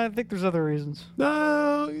 Nah, I think there's other reasons.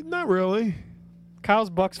 No, not really. Kyle's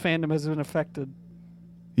Bucks fandom has been affected.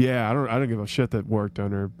 Yeah, I don't give a shit that worked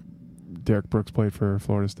under Derek Brooks played for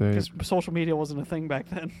Florida State. Because social media wasn't a thing back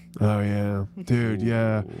then. Oh yeah, dude,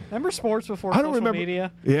 yeah. Remember sports before I don't social remember.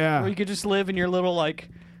 media? Yeah. Where you could just live in your little, like,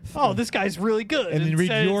 oh, this guy's really good. And then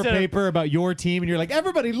read your paper about your team, and you're like,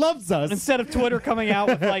 everybody loves us. Instead of Twitter coming out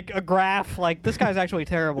with, like, a graph, like, this guy's actually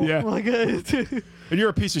terrible. Yeah. Like, And you're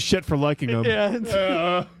a piece of shit for liking him.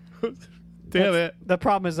 yeah. Damn it. The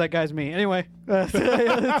problem is that guy's me. Anyway. Here's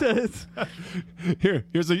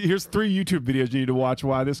 3 YouTube videos you need to watch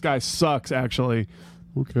why this guy sucks, actually.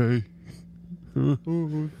 Okay.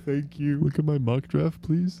 Oh, thank you. Look at my mock draft,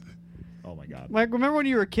 please. Oh, my God. Like, remember when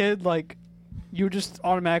you were a kid, like, you would just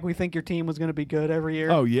automatically think your team was going to be good every year?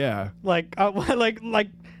 Oh, yeah. Like,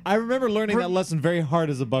 I remember learning that lesson very hard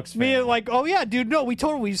as a Bucks fan. me, like, oh, yeah, dude, no, we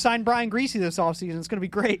signed Brian Greasy this offseason. It's going to be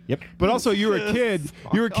great. Yep. But also, you were a kid.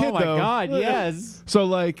 You were a kid, Oh, my though. God, yes. So,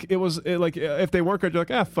 like, like, if they weren't good, you're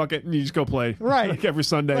like, fuck it, and you just go play. Right. Like, every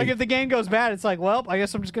Sunday. Like, if the game goes bad, it's like, well, I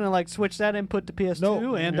guess I'm just going to, like, switch that input to PS2.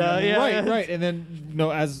 No, And, yeah. right. And then,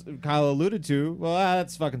 as Kyle alluded to, well, that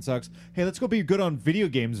fucking sucks. Hey, let's go be good on video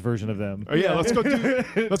games version of them. Oh, yeah, let's go do other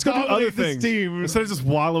Dominate this things. team. Instead of just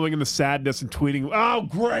wallowing in the sadness and tweeting, oh,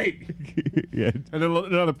 great. Yeah. And then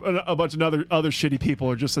a bunch of other shitty people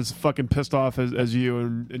are just as fucking pissed off as you,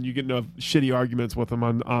 and you get into shitty arguments with them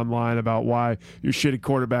online about why your shitty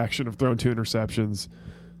quarterback should have thrown 2 interceptions.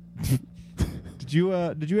 Did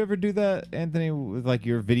you ever do that, Anthony, with like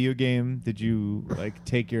your video game? Did you like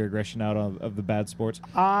take your aggression out of the bad sports?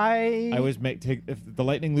 I always if the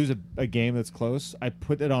Lightning lose a game that's close, I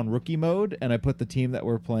put it on rookie mode and I put the team that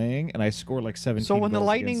we're playing and I score like 17 So when the goals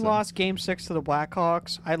Lightning against them. lost Game 6 to the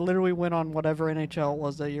Blackhawks, I literally went on whatever NHL it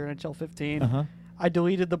was that year, NHL 15. Uh-huh. I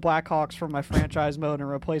deleted the Blackhawks from my franchise mode and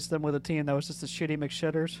replaced them with a team that was just the shitty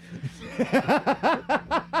McShitters.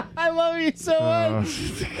 I love you so much.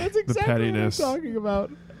 That's exactly what I'm pettiness. talking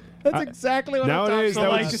about. That's exactly what nowadays, I'm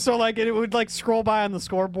talking that about. was- So like it would like scroll by on the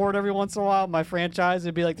scoreboard every once in a while. My franchise,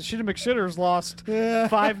 it'd be like the shitty McShitters lost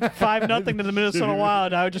 5-0 to the Minnesota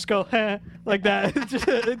Wild. I would just go like that.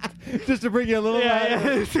 Just to bring you a little Yeah.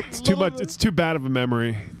 It's too much. It's too bad of a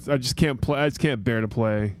memory. I just can't play. I just can't bear to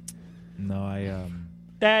play. No, I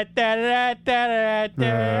Da, da, da, da, da,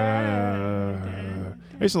 da.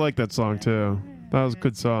 I used to like that song too. That was a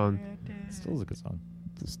good song. still is a good song.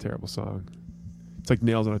 It's a terrible song. It's like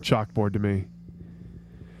nails on a chalkboard to me.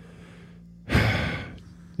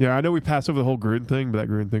 Yeah, I know we passed over the whole Gruden thing, but that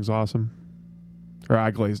Gruden thing's awesome. Or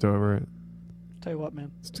I glazed over it. Tell you what,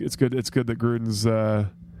 man. It's good. It's good that Gruden's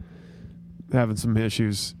having some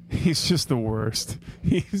issues. He's just the worst.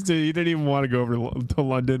 He didn't even want to go over to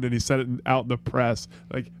London, and he said it out in the press.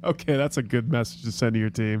 Like, okay, that's a good message to send to your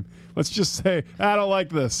team. Let's just say, I don't like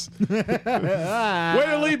this. Way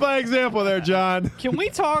to lead by example there, John. Can we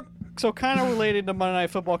talk? So kind of related to Monday Night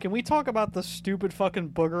Football. Can we talk about the stupid fucking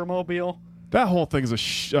booger mobile? That whole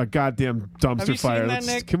thing's a goddamn dumpster Have you seen fire. that,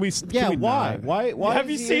 Nick? Can we? Yeah, can we why? not? Why? Have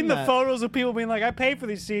you is he seen in the that? photos of people being like, I paid for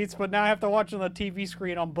these seats, but now I have to watch on the TV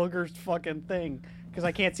screen on Booger's fucking thing because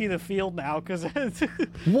I can't see the field now because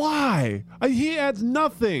Why? He adds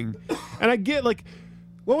nothing. And I get like,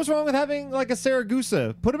 What was wrong with having like a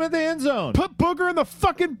Saragusa? Put him in the end zone. put Booger in the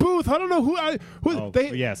fucking booth. I don't know who. Oh,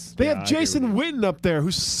 yes. They Yeah, I have agree Jason with Witten up there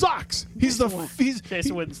who sucks. He's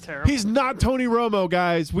Jason Witten's terrible. He's not Tony Romo,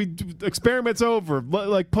 guys. Experiment's over.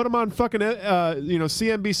 Like put him on fucking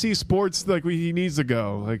CNBC Sports. Like he needs to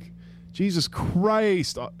go. Like Jesus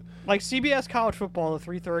Christ. Like CBS college football, the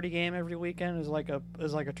 3:30 game every weekend is like a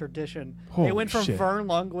tradition. Holy They went from shit. Vern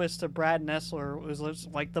Lundquist to Brad Nessler. It was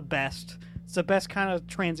like the best. It's the best kind of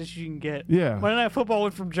transition you can get. Yeah. Monday Night Football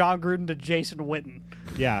went from John Gruden to Jason Witten.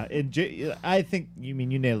 Yeah, I think you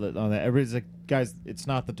nailed it on that. Everybody's like, guys, it's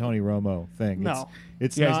not the Tony Romo thing. No.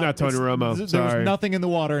 It's Yeah, he's not Tony Romo. There Sorry. was nothing in the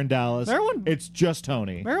water in Dallas. Everyone- It's just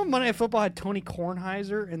Tony. Remember when Monday Night Football had Tony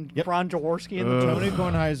Kornheiser and Yep. Ron Jaworski in the Tony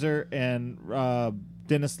Kornheiser and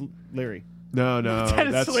Dennis Leary. No,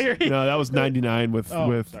 Dennis Leary. no. That was '99 with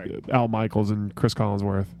sorry. Al Michaels and Chris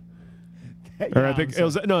Collinsworth. Or I think it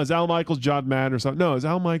was Al Michaels, John Madden, or something. No, it was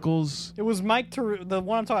Al Michaels. It was the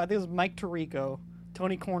one I'm talking. I think it was Mike Tirico,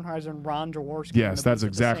 Tony Kornheiser, and Ron Jaworski. Yes, that's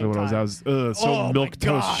exactly what it was. That was so Oh, my milk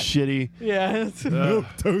toast God. shitty. Yeah, it's Milk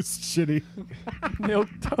toast shitty. milk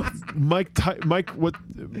toast. Mike, what?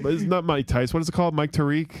 It's not Mike Tice. What is it called? Mike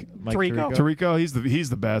Tariq. Mike Tirico. Tarico. He's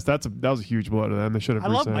the best. That was a huge blow to them. They should have. I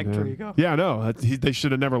love re-signed Mike him. Tirico. Yeah, I know. They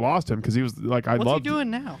should have never lost him because he was like I What's loved. he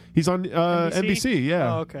doing now? He's on NBC.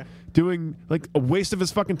 Yeah. Oh, okay. doing like a waste of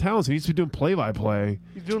his fucking talents. He needs to be doing play-by-play.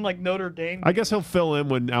 He's doing like Notre Dame. I guess he'll fill in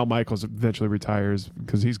when Al Michaels eventually retires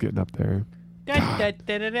because he's getting up there.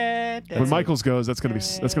 When Michaels goes, that's gonna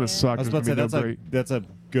suck. I was about to say There's gonna be that's a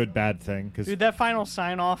good bad thing because Dude, that final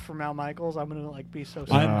sign off from Al Michaels, I'm gonna like be so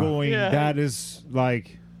sad. I'm going. Yeah. That is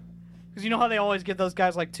like. Because you know how they always give those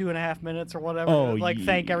guys like 2.5 minutes or whatever, Oh, like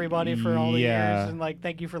thank everybody for all the yeah. years and like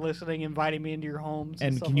thank you for listening, inviting me into your homes. And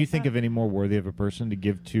And stuff can you like think that. of any more worthy of a person to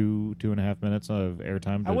give 2.5 minutes of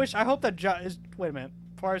airtime? I hope that John is. Wait a minute.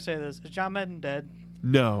 Before I say this, is John Madden dead?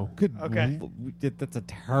 no. Good. Okay. That's a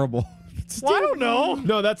terrible. Well, I don't know.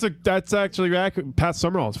 No, that's actually accurate. Pat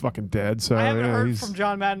Summerall's fucking dead. So I haven't yeah, heard he's, from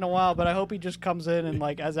John Madden in a while, but I hope he just comes in and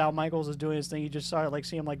like as Al Michaels is doing his thing, you just started like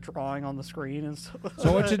see him like drawing on the screen and stuff.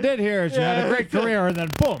 So what you did here is you had a great career and then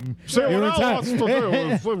boom. Say you what I retired. wants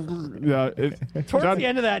to do. Yeah, Towards John- the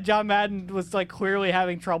end of that, John Madden was like clearly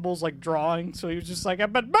having troubles like drawing, so he was just like,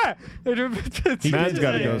 "But Madden's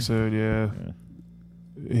got to go soon.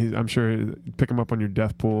 Yeah, I'm sure pick him up on your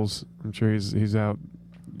death pools. I'm sure he's out.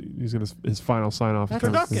 He's gonna his final sign off. That's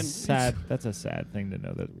Turducken. Sad. That's a sad thing to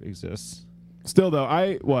know that exists. Still though,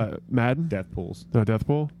 Madden Death pools. no death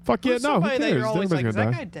pool. Fuck yeah, Who's no. Who somebody that cares? you're always like, is Everybody's that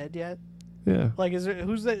gonna guy dead yet? die. Yeah. Like,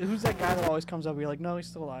 who's that guy that always comes up? You're like, no, he's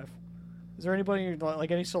still alive. Is there anybody like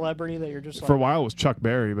any celebrity that you're just For a like, while it was Chuck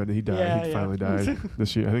Berry, but he died. Yeah, he yeah. finally died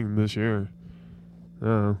this year. I think this year.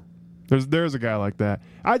 Oh, there's a guy like that.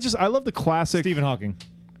 I love the classic. Stephen Hawking.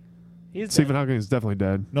 he's Stephen dead. Hawking is definitely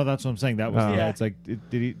dead. No, that's what I'm saying. That was Oh. yeah. Yeah. It's like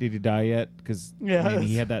did he die yet? Because Yeah.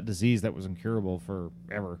 he had that disease that was incurable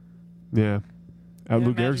forever. Yeah. Yeah,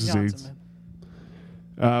 Lou Magic Gehrig's Johnson, disease.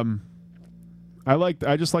 man.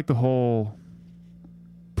 I just like the whole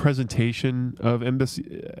presentation of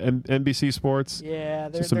NBC Sports. Yeah,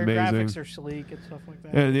 just their amazing. graphics are sleek and stuff like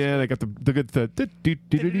that. And yeah, they got the good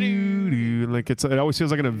and like it always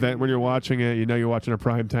feels like an event when you're watching it. You know you're watching a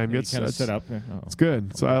prime time. You It's kind of set up. Oh. It's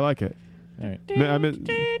good. So I like it. All right. I mean,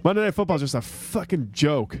 Monday Night Football is just a fucking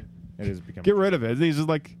joke. It is becoming. Get rid of it. And he's just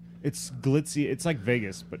like, It's glitzy. It's like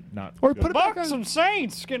Vegas, but not. or good. put it back Bucks on. and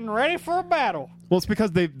Saints getting ready for a battle. Well, it's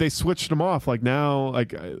because they switched them off. Like now,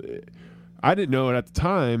 like I didn't know it at the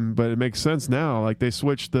time, but it makes sense now. Like they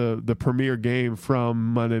switched the premier game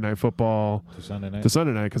from Monday Night Football To Sunday night. to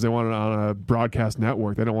Sunday night because they want it on a broadcast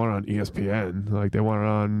network. They don't want it on ESPN. Like they want it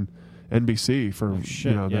on NBC for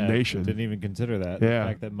Shit, the yeah, nation. Didn't even consider that. Yeah. The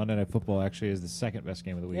fact that Monday Night Football actually is the second best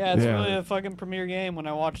game of the week. Yeah, it's Yeah. really a fucking premier game when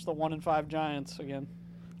I watch the 1-5 Giants again.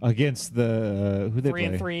 Against the who they 3 play.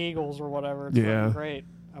 and 3 Eagles or whatever. It's Yeah. fucking great.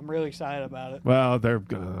 I'm really excited about it. Well, they're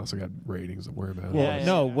also got ratings to worry about. Well, Yeah, yeah,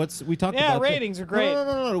 no, yeah. what's we talked Yeah, about? ratings are great.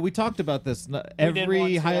 No. We talked about this. did Every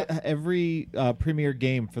once, high, yeah. every premier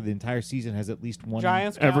game for the entire season has at least one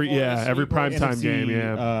Giants, every Cowboys, every Eagles. prime time NFC, game.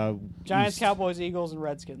 Yeah. Giants, East. Cowboys, Eagles, and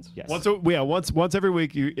Redskins. Yes. Once every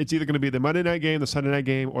week, it's either going to be the Monday night game, the Sunday night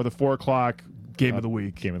game, or the 4:00 game of the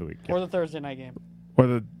week, Game of the week. Or the Thursday night game. or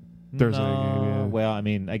the Thursday no, night game. Yeah. Well, I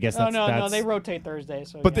mean, I guess No, that's they rotate Thursday.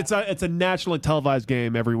 So But yeah. it's a nationally televised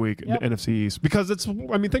game every week Yep. in NFC East because it's. I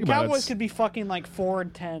mean, think about it. Cowboys It's- could be fucking like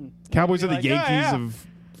 4-10. Cowboys are the Like, yeah, Yankees yeah. of.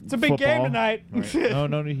 It's a big game football. tonight. Right.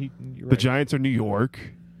 No, you're The right. Giants are New York.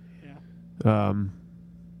 Yeah.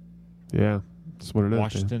 Yeah, that's what it is.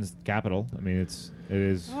 Washington's capital. I mean, it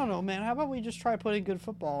is. I don't know, man. How about we just try putting good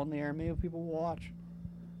football in the air? Maybe people will watch.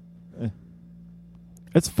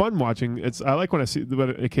 It's fun watching. I like when I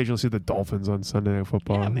occasionally see the Dolphins on Sunday Night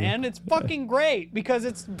Football. Yeah, man. It's fucking great because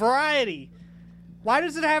it's variety. Why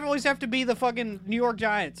does it always have to be the fucking New York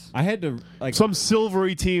Giants? I had to like. Some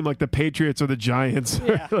silvery team like the Patriots or the Giants.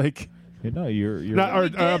 Yeah. like, No, you're. not, or, we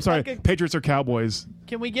get, I'm sorry, like, a- Patriots or Cowboys.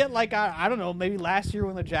 Can we get like I don't know, maybe last year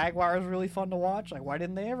when the Jaguars were really fun to watch? Like, why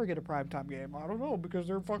didn't they ever get a primetime game? I don't know, because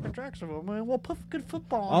they're fucking Jacksonville. I mean, we'll put good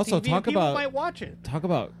football on Also, TV talk and people about- might watch it. Talk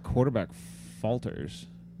about quarterback falters.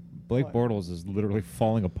 Blake What? Bortles is literally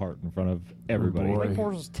falling apart in front of everybody. boy. Blake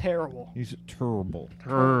Bortles is terrible. He's terrible.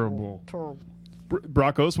 Terrible. Terrible.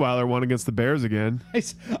 Brock Osweiler won against the Bears again.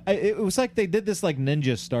 It was like they did this like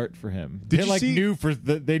ninja start for him. Did they you like see-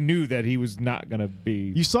 they knew that he was not gonna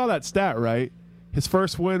be. You saw that stat, right? His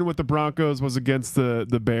first win with the Broncos was against the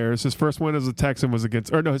Bears. His first win as a Texan was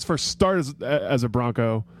against, or no, his first start as a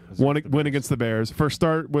Bronco win against the Bears. First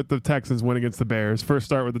start with the Texans, win against the Bears. First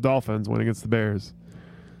start with the Dolphins, win against the Bears.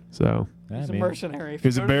 So He's a mean, mercenary.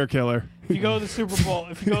 He's a bear killer. If you go to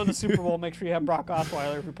the Super Bowl, make sure you have Brock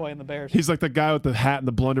Osweiler if you're playing the Bears. He's like the guy with the hat and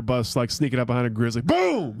the blunderbuss, like sneaking up behind a grizzly.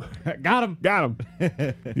 Boom! got him. Got him.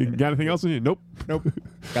 You got anything else in you? Nope. Nope.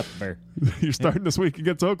 Got the bear. You're starting this week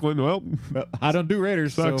against Oakland. Well, I don't do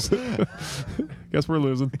Raiders, sucks. so Guess we're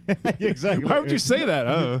losing. exactly. Why would you say that?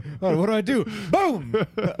 Oh, what do I do? Boom!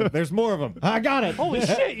 There's more of them. I got it. Holy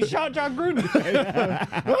shit! You shot John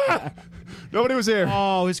Gruden. Nobody was here.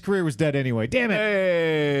 Oh, his career was dead anyway. Damn it.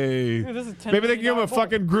 Hey. Dude, this is $10 Maybe they can give him a million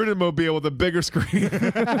fucking Gruden mobile with a bigger screen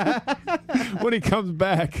when he comes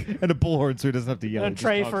back. And a bullhorn so he doesn't have to yell. And He a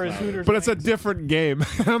tray just for talks his louder. Hooters. But it's a wings. different game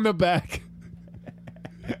on the back.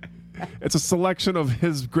 It's a selection of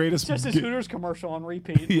his greatest. Just his Hooters commercial on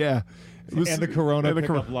repeat. Yeah. It was- And the Corona and the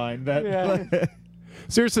pickup Cor- line. That, Yeah.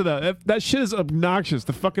 Seriously though, that shit is obnoxious.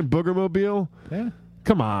 The fucking booger mobile. yeah.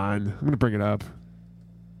 Come on, I'm gonna bring it up.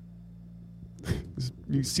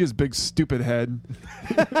 You see his big stupid head.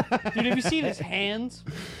 Dude, have you seen his hands?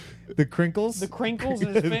 The crinkles? The crinkles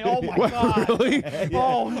in his face? Oh my What, god. really?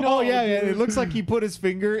 Oh no. Oh, yeah, yeah. dude. It looks like he put his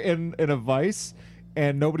finger in a vice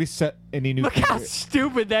and nobody set any new Look how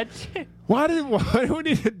stupid that shit. Why do we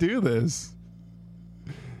need to do this?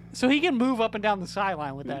 So he can move up and down the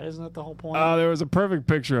sideline with that, isn't that the whole point? There was a perfect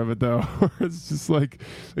picture of it though. Where it's just like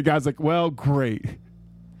the guy's like, "Well, great."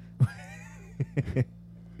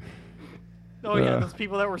 oh yeah, those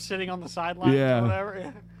people that were sitting on the sidelines Yeah. or whatever.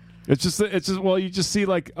 Yeah. It's just well, you just see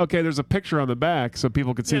like, okay, there's a picture on the back so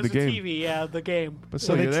people can see Yeah, the it's a game. TV, yeah, the game. But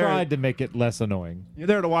So you're they there- tried to make it less annoying. You're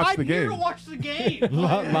there to watch I'm the here game. to watch the game.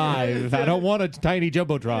 Live. I don't want a tiny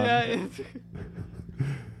jumbotron. Yeah,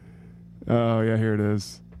 Oh yeah, here it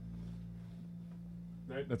is.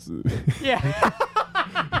 That's yeah.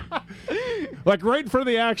 like right in front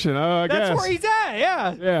of the action. I That's guess. where he's at.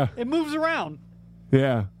 Yeah. Yeah, It moves around,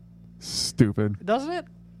 yeah. Stupid. doesn't it?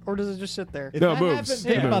 Or does it just sit there? No, it That moves. happens- It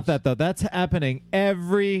Think moves. about that, though. That's happening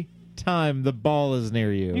every time the ball is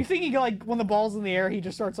near you. You think he like when the ball's in the air, he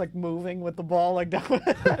just starts like moving with the ball like down? Put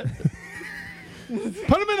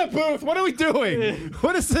him in the booth. What are we doing?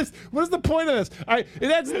 What is this? What is the point of this?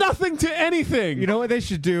 It adds nothing to anything. You know what they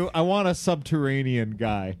should do? I want a subterranean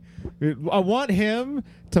guy. I want him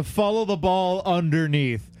to follow the ball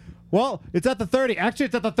underneath. Well, it's at the 30. Actually,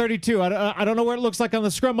 it's at the 32. I don't know where it looks like on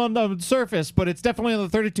the scrum on the surface, but it's definitely on the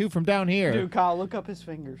 32 from down here. Dude, Kyle, look up his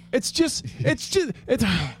fingers. It's.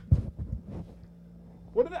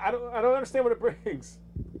 What did I don't understand what it brings.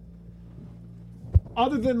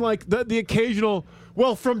 Other than like the occasional.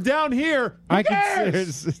 Well, from down here, who I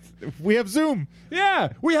cares? can. We have Zoom.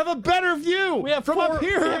 Yeah, we have a better view. We have from four, up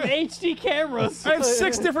here. We have HD cameras. I have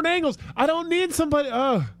 6 different angles. I don't need somebody.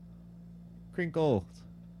 Crinkle.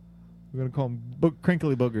 We're gonna call them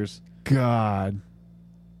crinkly boogers. God.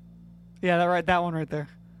 Yeah, that one right there.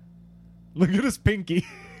 Look at his pinky.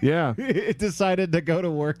 Yeah, It decided to go to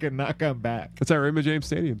work and not come back. it's at Raymond James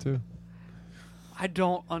Stadium too. I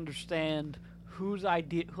don't understand whose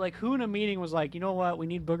idea. Like, who in a meeting was like, you know what? We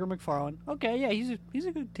need Booger McFarland. Okay, yeah, he's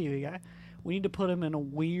a good TV guy. We need to put him in a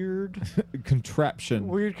weird Contraption.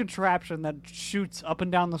 contraption that shoots up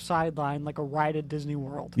and down the sideline like a ride at Disney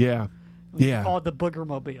World. Yeah, We yeah. call it the Booger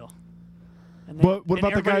Mobile. And What about the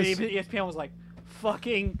everybody guys- at ESPN was like,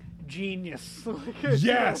 fucking genius.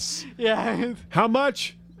 Yes. Yeah. How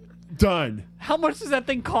much? Done. How much does that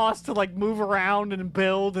thing cost to like move around and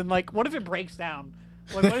build and like what if it breaks down?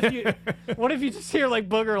 Like what if you just hear like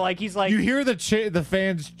Booger like he's like You hear the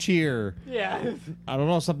fans cheer. yeah. I don't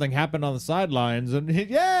know, something happened on the sidelines, and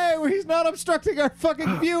yay, he's not obstructing our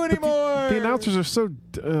fucking view anymore. The announcers are so.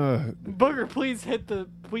 Booger, please hit the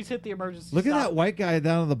emergency. Look at stop. that white guy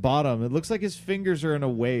down at the bottom. It looks like his fingers are in a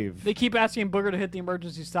wave. They keep asking Booger to hit the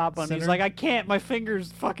emergency stop button. He's Center. like, I can't. My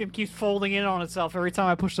fingers fucking keeps folding in on itself every time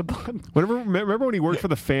I push the button. Remember when he worked for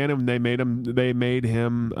the Fan and they made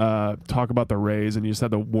him talk about the Rays and he just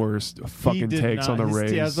had the worst He fucking did takes not- on the his-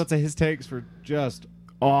 Rays. Yeah, I was about to say his takes were just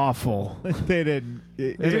Awful. they didn't.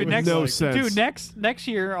 It Dude, was no like- sense. Dude, next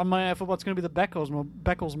year on Monday Night Football, it's going to be the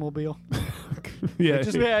Beckles mobile. Yeah,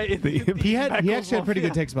 Just, he He actually had pretty good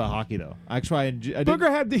take. takes about hockey though. Actually, I did.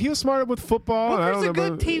 Booger he was smart with football. and I Booger's don't a good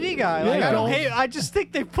remember- TV guy. Like, Yeah. I don't hate. I just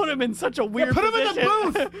think they put him in such a weird. Put him in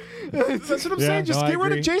position. the booth. That's what I'm Yeah, saying. Just no, I get rid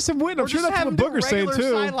agree. of Jason Witten. I'm Or sure just that's have what him do Booger's saying regular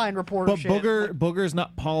too. Sideline reporter But shit. Booger's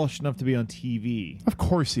not polished enough to be on TV. Of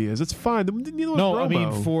course he is. It's fine. Neither was No, Romo. I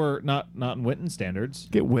mean for not in Witten standards.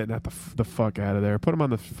 Get Witten at the fuck out of there. Put him on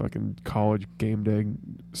the fucking college game day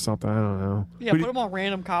something. I don't know. Yeah, Who put do him on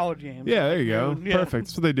random college games. Yeah, there you go. Yeah. Perfect.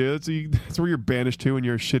 That's what they do. That's where you're banished to when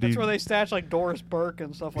you're a shitty. That's where they stash like Doris Burke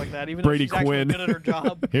and stuff like that. Even Brady though she's Quinn. actually good at her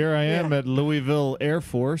job. Here I am at Louisville Air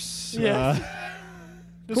Force. Yeah.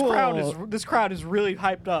 This crowd is really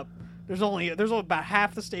hyped up. There's only about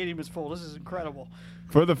half the stadium is full. This is incredible.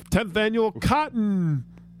 For the 10th annual Cotton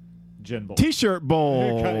Gin Bowl. T-shirt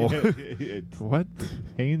bowl. What?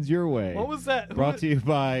 Haynes your way. What was that? Brought to you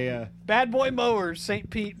by Bad Boy Mowers, St.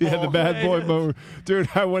 Pete. Yeah, the Bowl. Bad Boy mower. Dude,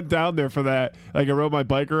 I went down there for that. Like, I rode my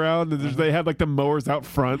bike around, and they had, like, the mowers out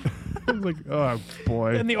front. I was like, oh,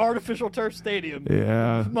 boy. In the artificial turf stadium.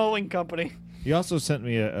 Yeah. Mowing company. He also sent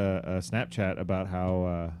me a Snapchat about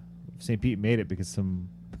how St. Pete made it because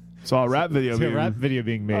Saw a rap video.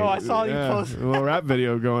 Being made. Oh, I saw you post. A little rap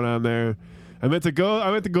video going on there. I meant to go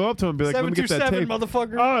up to him and be like, let me get that 727, tape.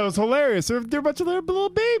 motherfucker. Oh, it was hilarious. They're a bunch of little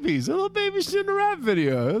babies. A little babies shooting a rap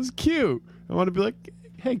video. It was cute. I want to be like,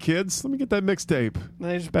 hey, kids, let me get that mixtape. And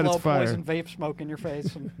they just Bet blow it's fire. poison vape smoke in your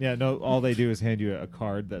face. And Yeah, no. All they do is hand you a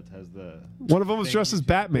card that has the One of them was dressed as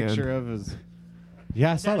Batman. picture of his.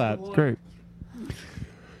 Yeah, I saw that. It's great.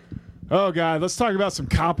 Oh, God, let's talk about some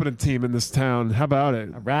competent team in this town. How about it?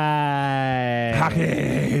 Right.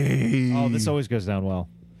 Hockey. Oh, this always goes down well.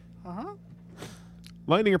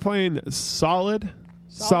 Lightning are playing solid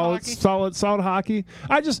hockey. hockey.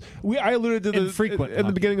 I alluded to Infrequent in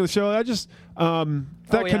the beginning of the show.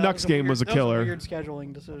 That Canucks game was a killer. That was a weird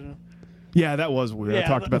scheduling decision. Yeah, that was weird. I Yeah,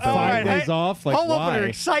 talked about that. all right, 5 days off. Like Home opener, why?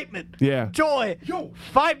 excitement, Yeah. joy,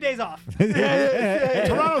 5 days off.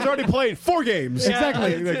 Toronto's already played 4 games. Yeah.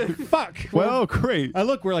 Exactly. Like, fuck. Well, great. I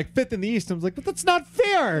look, we're like 5th in the East. I was like, but that's not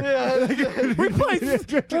fair. We played.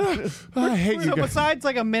 I hate you So guys. besides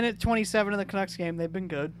like a minute 27 in the Canucks game, they've been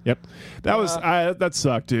good. Yep. That was that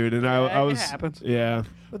sucked, dude. And I it was happens. yeah.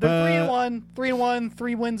 But they're 3-1,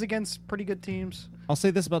 3 wins against pretty good teams. I'll say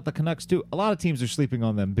this about the Canucks too. A lot of teams are sleeping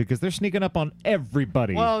on them because they're sneaking up on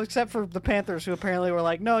everybody. Well, except for the Panthers, who apparently were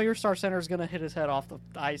like, no, your star center is going to hit his head off the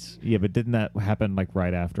ice. Yeah, but didn't that happen like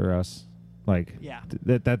right after us? Like, Yeah.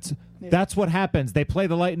 That's what happens. They play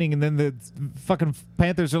the Lightning, and then the fucking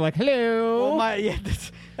Panthers are like, "Hello." Well,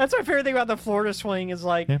 that's my favorite thing about the Florida swing is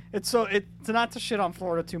like Yeah. it's not to shit on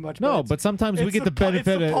Florida too much. No, it's- but sometimes we it's get the benefit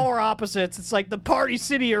It's the of- polar opposites. It's like the Party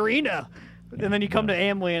City Arena, and then you come to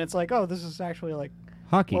Amway, and it's like, oh, this is actually like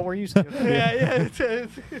Hockey. what we're used to. yeah.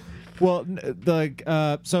 Well,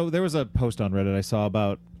 so there was a post on Reddit I saw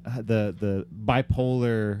about the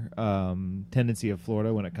bipolar tendency of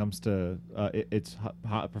Florida when it comes to its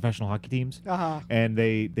professional hockey teams. Uh-huh. And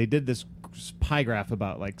they did this pie graph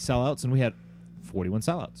about like sellouts, and we had 41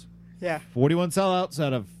 sellouts. Yeah. 41 sellouts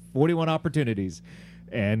out of 41 opportunities.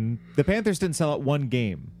 And the Panthers didn't sell out one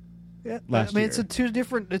game. Yeah. Last I mean, it's year.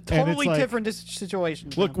 totally like- different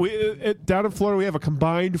situations. Look, down in Florida, we have a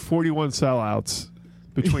combined 41 sellouts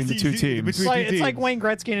between the two teams. it's like Wayne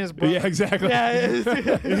Gretzky and his brother. Yeah, exactly. Yeah,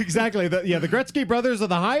 Exactly. The Gretzky brothers are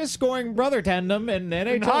the highest scoring brother tandem in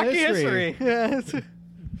NHL in hockey history. Yeah.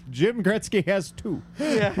 Jim Gretzky has 2.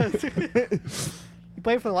 Yeah. He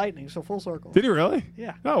played for the Lightning, so full circle. Did he really?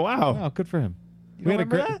 Yeah. Oh, wow. Oh, good for him. You don't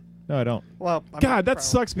remember that? No, I don't. Well, God, that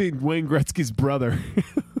sucks being Wayne Gretzky's brother.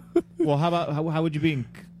 Well, how would you be in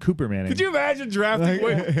Cooper Manning? Could you imagine drafting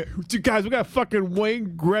Wayne? Dude, guys, we got fucking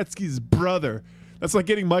Wayne Gretzky's brother. That's like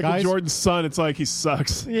getting Michael Guys- Jordan's son. It's like he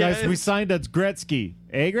sucks. Yeah, Guys, we signed as Gretzky.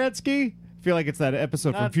 Gretzky? I feel like it's that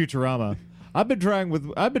episode Not- from Futurama. I've been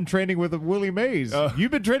training with Willie Mays.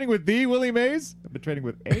 You've been training with the Willie Mays? I've been training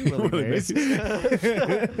with a Willie Mays.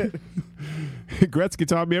 Gretzky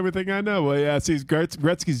taught me everything I know. Well, yeah, see,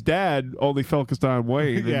 Gretzky's dad only focused on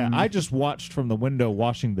Wayne. Yeah, and- I just watched from the window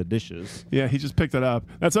washing the dishes. yeah, he just picked it up.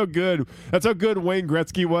 That's how good Wayne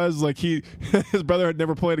Gretzky was. Like his brother had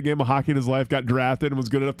never played a game of hockey in his life, got drafted, and was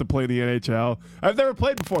good enough to play in the NHL. I've never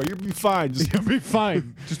played before. You'll be fine. Just, You'll be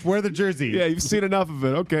fine. Just wear the jersey. yeah, you've seen enough of it.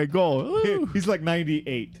 Okay, goal. Woo. He's like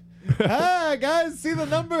 98. Ah, guys, see the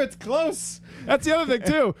number? It's close. That's the other thing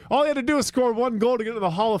too. All he had to do was score 1 goal to get into the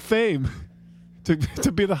Hall of Fame.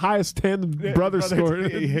 To be the highest tandem brother scorer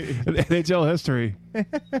in NHL history,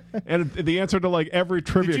 and the answer to like every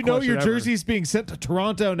trivia. Did you know question your ever. jersey's being sent to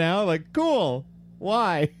Toronto now? Like, cool.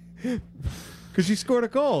 Why? Because you scored a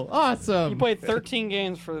goal. Awesome. He played 13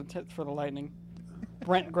 games for the Lightning.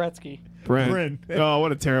 Brent Gretzky. Brent? Oh,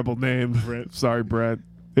 what a terrible name. Brent. Sorry, Brent.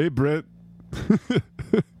 Hey, Brent.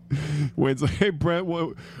 Wayne's like, hey, Brent,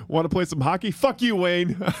 want to play some hockey? Fuck you,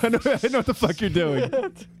 Wayne. I know what the fuck you're doing.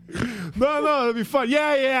 No, it'll be fun.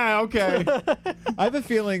 Yeah, okay. I have a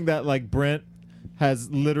feeling that like Brent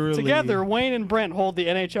has literally Together, Wayne and Brent hold the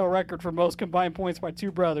NHL record for most combined points by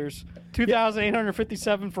two brothers.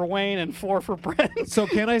 2,857 for Wayne and 4 for Brent. So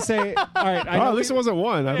can I say? All right. I Oh, know at least it wasn't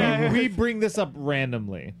one. I don't know. we bring this up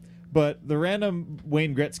randomly, but the random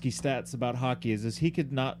Wayne Gretzky stats about hockey is he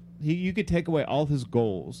could not. You could take away all his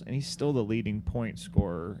goals, and he's still the leading point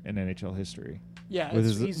scorer in NHL history. Yeah, with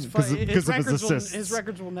his because of his assists. His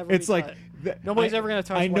records will never. It's be like cut. Nobody's ever going to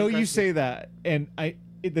touch. I know Wayne you Gretzky. say that, and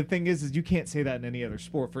the thing is you can't say that in any other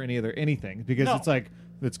sport for anything because No. it's like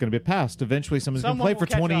it's going to be passed. Eventually, someone's going to Someone play for will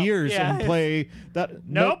catch 20 up. years Yeah. and play that.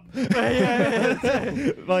 Nope.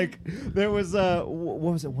 Like there was what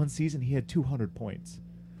was it? One season he had 200 points.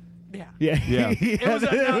 Yeah. Yeah, Yeah.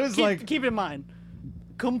 it was like keep in mind,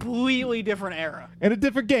 completely different era. in a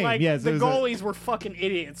different game. Like yes, the it was goalies were fucking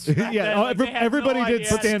idiots. back Yeah, then. oh, Like, they had everybody no did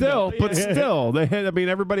idea. stand up. But still, they had. I mean,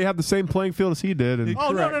 everybody had the same playing field as he did, and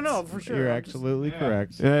Oh Correct. no, for sure. You're I'm just- absolutely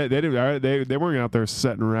correct. they did. They weren't out there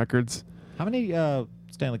setting records. How many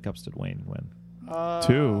Stanley Cups did Wayne win?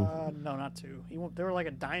 2. No, not 2. They were like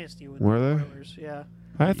a dynasty with Were the they? Oilers. Yeah.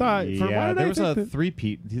 I thought. why Yeah, did there I was think a that-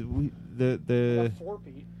 three-peat. The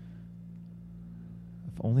 4-peat.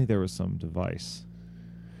 if only there was some device.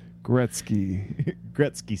 Gretzky.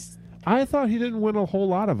 Gretzky. I thought he didn't win a whole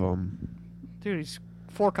lot of them. Dude, he's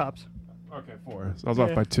 4 cups. Okay, 4. So I was off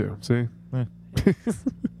Yeah. by 2. See. Eh.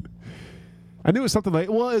 I knew it was something like.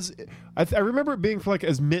 Well, I remember it being for like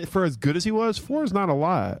for as good as he was. 4 is not a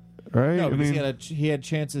lot, right? No, I because mean, he had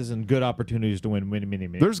chances and good opportunities to win many.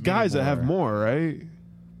 there's guys that have more, right?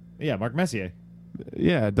 Yeah, Mark Messier.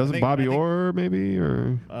 Yeah, doesn't I Bobby think- Orr maybe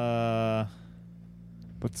or?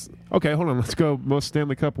 Okay, hold on. Let's go. Most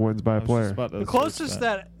Stanley Cup wins by a player. The closest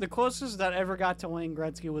that ever got to Wayne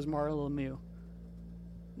Gretzky was Mario Lemieux.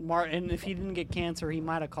 And if he didn't get cancer, he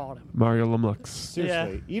might have caught him. Mario Lemieux.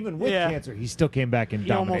 Seriously, even with Yeah. cancer, he still came back and He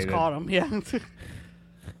dominated. almost caught him.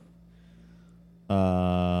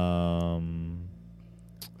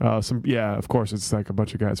 Yeah. Of course, it's like a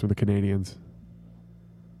bunch of guys from the Canadians.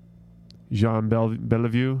 Jean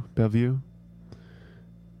Bellevue,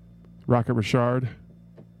 Rocket Richard,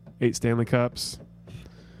 8 Stanley Cups.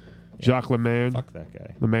 Jacques Lemaire, Fuck that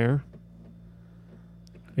guy.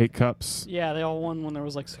 8 cups. Yeah, they all won when there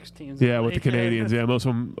was like 6 teams. Yeah, with the Canadians. Yeah, most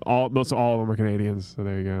of all of them are Canadians. So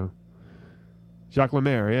there you go. Jacques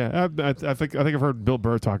Lemaire. Yeah, I think I've heard Bill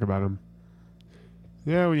Burr talk about him.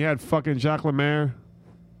 Yeah, when you had fucking Jacques Lemaire.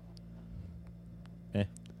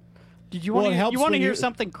 Did you Well, want it to? helps You want to when hear you-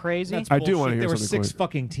 something crazy? That's I do bullshit. wanna hear There were something 6 crazy.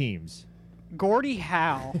 fucking teams. Gordie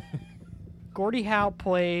Howe. Gordie Howe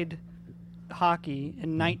played hockey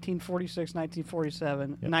in 1946,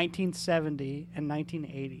 1947, 1970, and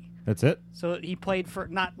 1980. That's it. So he played for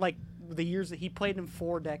not like the years that he played in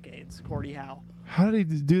 4 decades. Gordie Howe. How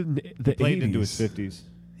did he do the Played 80s? into his 50s,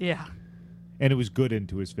 Yeah. and it was good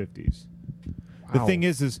into his 50s. The Wow. thing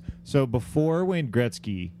is so before Wayne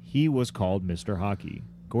Gretzky, he was called Mr. Hockey.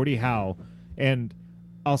 Gordie Howe, and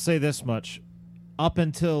I'll say this much: up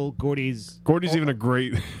until Gordie's Gordy's even a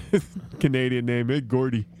great Canadian name. Hey,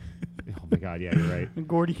 Gordy. oh my god, yeah, you're right.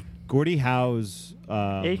 Gordie Howe's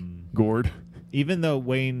Gord. even though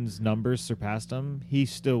Wayne's numbers surpassed him, he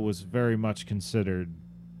still was very much considered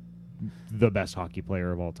the best hockey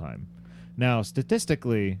player of all time. Now,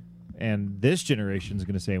 statistically, and this generation is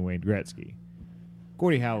going to say Wayne Gretzky.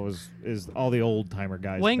 Gordie Howe is all the old timer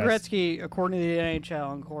guys. Wayne best. Gretzky, according to the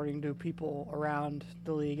NHL and according to people around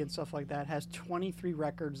the league and stuff like that, has 23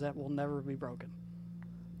 records that will never be broken.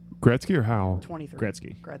 Gretzky or Howe? 23.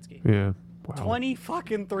 Gretzky. Yeah. Wow. 20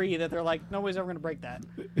 fucking 3 that they're like, nobody's ever going to break that.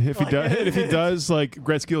 If he does, like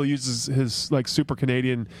Gretzky will use his like super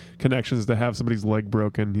Canadian connections to have somebody's leg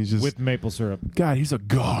broken. He's just With maple syrup. God. He's a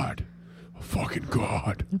god, a fucking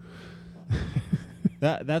god.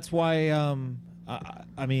 That's why.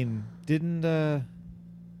 I mean, didn't it?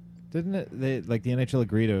 They like the NHL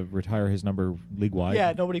agree to retire his number league wide?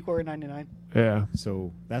 Yeah, nobody queried 99. Yeah.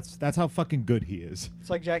 So that's how fucking good he is. It's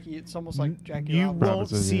like Jackie. It's almost like Jackie. You Robinson. won't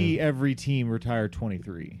Robinson, see yeah. every team retire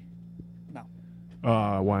 23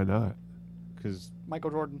 No. Why not? because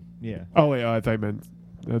Michael Jordan. yeah. Oh wait, I thought you meant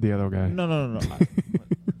the other guy. No.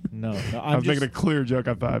 no. I was making a clear joke.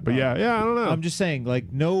 I thought, but yeah. I don't know. I'm just saying,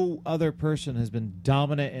 like, no other person has been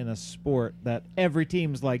dominant in a sport that every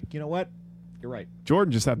team's like, you know what? You're right.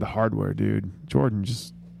 Jordan just had the hardware, dude. Jordan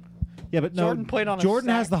just. Yeah, but no. Jordan played on a Jordan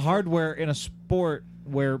has sack. the hardware in a sport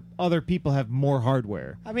where other people have more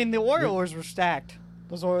hardware. I mean, the Oilers were stacked.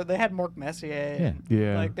 They had Mark Messier.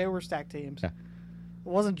 Yeah. Like, they were stacked teams. Yeah. It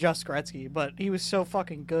wasn't just Gretzky, but he was so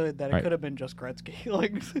fucking good that it Right. could have been just Gretzky.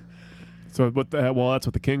 Like, So what the hell? Well, that's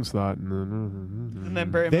what the Kings thought. and then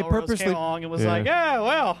Barry They Melrose purposely- came along and was Yeah. like, yeah,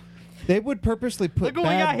 well, They would purposely put look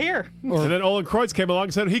what we got here. And then Olin Kreutz came along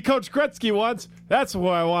and said he coached Gretzky once. That's who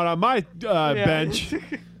I want on my bench.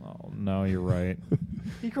 Oh, no, you're right.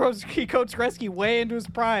 He coached Gretzky way into his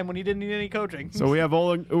prime when he didn't need any coaching. So we have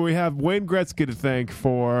Wayne Gretzky to thank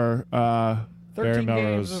for 13 Barry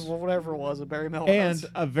games Melrose. or whatever it was at Barry Melrose. And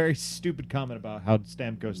a very stupid comment about how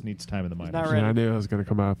Stamkos needs time in the minors. not ready. Yeah, I knew it was going to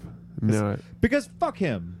come up. Knew it. Because fuck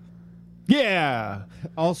him. Yeah.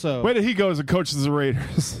 Also, Where did he go as a coach of the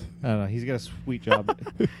Raiders? I don't know. He's got a sweet job.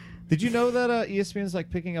 Did you know that ESPN's like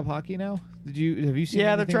picking up hockey now? Have you seen?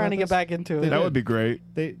 Yeah, they're anything trying about to get this? back into it. That would be great.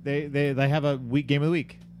 They have a week game of the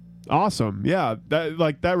week. Awesome. Yeah.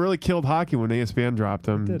 That really killed hockey when ESPN dropped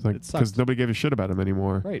him. It did. Like, It sucked. because nobody gave a shit about him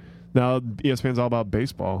anymore. Right. Now ESPN's all about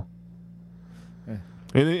baseball. Yeah.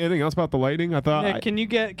 Anything else about the Lightning? I thought. Nick, can you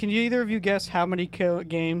either of you guess how many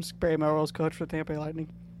games Barry Melrose coached for the Tampa Bay Lightning?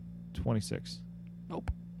 26. Nope.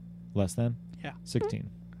 Less than? Yeah. 16.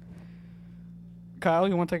 Kyle,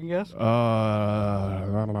 you want to take a guess?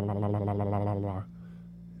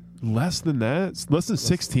 Less than that? Less than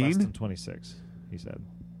 16? Less than 26, he said.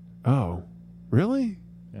 Oh. Really?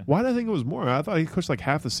 Yeah. Why did I think it was more? I thought he coached like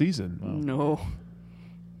half the season. No.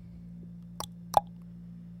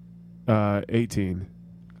 18.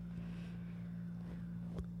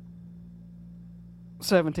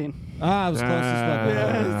 17. I was close as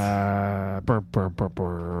fuck. Burr, burr, burr,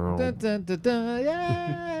 burr. Dun, dun, dun, dun,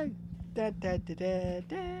 yay! Da, da, da, da,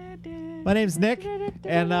 da, da. My name's Nick,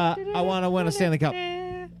 and I want to win a Stanley Cup.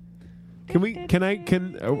 I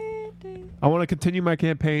want to continue my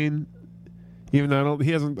campaign, even though I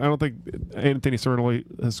don't think Anthony Cirelli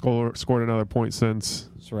has scored another point since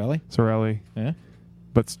Sorelli? Yeah.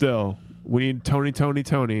 but still, we need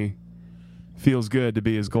Tony. Feels good to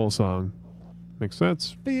be his goal song. Makes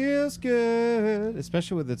sense. Feels good.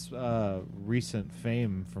 Especially with its recent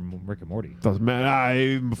fame from Rick and Morty. Doesn't matter.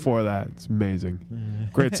 Even before that, it's amazing.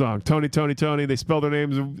 Great song. Tony. They spell their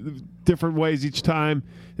names different ways each time.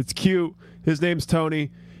 It's cute. His name's Tony.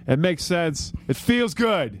 It makes sense. It feels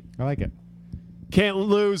good. I like it. Can't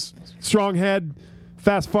lose. Strong head.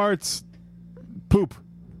 Fast farts. Poop.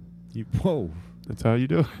 Whoa. That's how you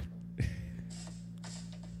do it.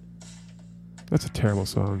 That's a terrible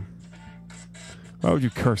song. Why would you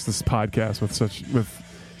curse this podcast with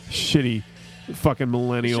shitty fucking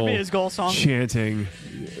millennial Should be his goal song. chanting?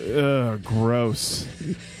 Ugh, gross.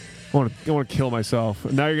 I want to kill myself.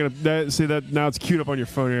 Now you're gonna see that. Now it's queued up on your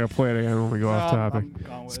phone. You're gonna play it again when we go off topic. I'm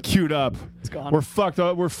gone with It's it. queued up. It's gone. We're fucked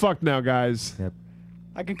up. We're fucked now, guys. Yep.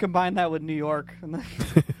 I can combine that with New York. And then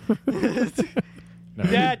No.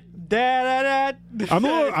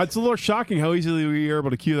 It's a little shocking how easily we are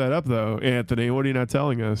able to cue that up, though, Anthony. What are you not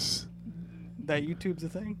telling us? that YouTube's a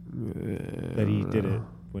thing. That he did it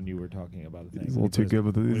when you were talking about the thing. He's a little too good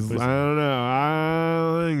with it. I don't know. I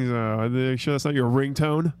don't think so. Are you sure that's not your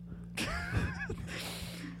ringtone?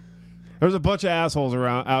 There's a bunch of assholes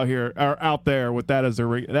out there with that as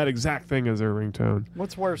their that exact thing as their ringtone.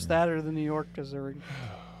 What's worse, that or the New York as their ring?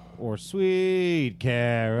 Or Sweet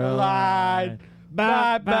Caroline.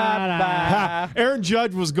 Bye, bye, bye. Aaron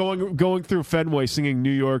Judge was going through Fenway singing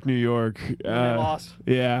New York, New York. They lost.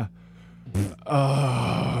 Yeah. Oh,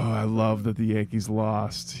 I love that the Yankees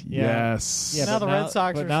lost. Yeah. Yes. Now the Red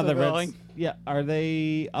Sox are still going. Yeah, are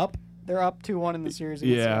they up? They're up 2-1 in the series.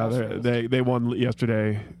 against Yeah, the Astros. they won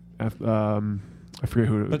yesterday. I forget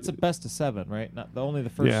who. But it's a best of 7, right? Not only the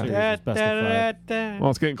first Yeah. series is best of 5. Well,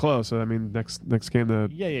 it's getting close. I mean, next game the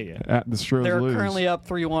Yeah. the Stros They're lose. currently up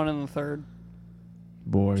 3-1 in the third.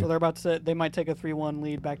 Boy. So they're about to. They might take a 3-1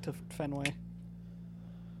 lead back to Fenway.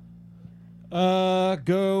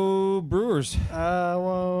 Go Brewers.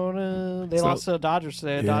 They lost to the Dodgers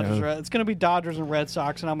today. Yeah. It's going to be Dodgers and Red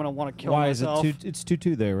Sox, and I'm going to want to kill Why myself. is it 2? It's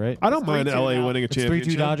 2-2 there, right? I don't mind 3-2 LA now. winning a It's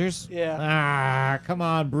championship. 3-2 Dodgers. Yeah. Come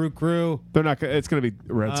on, Brew Crew. They're not. It's going to be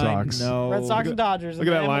Red Sox. No. Red Sox and Dodgers. Look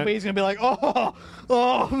at that line. MLB's going to be like, oh,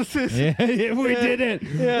 Yeah, we did it.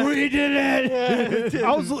 Yeah. We did it.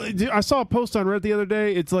 I saw a post on Reddit the other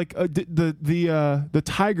day. It's like the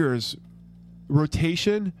Tigers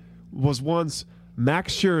rotation was once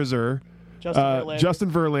Max Scherzer, Justin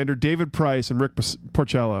Verlander, David Price, and Rick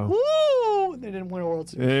Porcello. Woo! They didn't win a World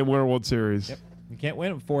Series. They didn't win a World Series. Yep. You can't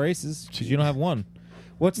win with 4 aces because you don't have one.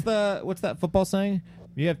 What's that football saying?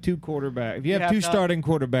 You have 2 quarterbacks. If you have 2 none. starting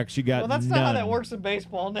quarterbacks, you got Well, that's none. not how that works in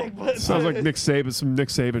baseball, Nick. But Sounds like some Nick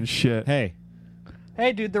Saban shit. Hey,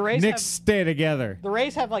 hey, dude, the Rays Knicks stay together.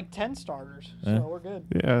 have like 10 starters, so we're good.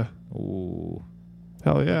 Yeah. Ooh.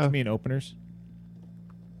 Hell yeah. You mean openers?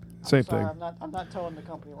 Same Sorry, thing. I'm not towing the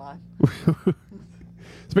company line.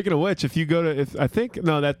 Speaking of which, if you go to, I think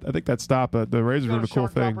that stopped. The Rays are doing a cool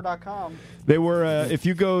thing. Sharkdropper.com. They were if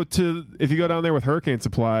you go down there with Hurricane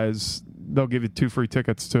Supplies, they'll give you 2 free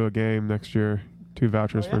tickets to a game next year. 2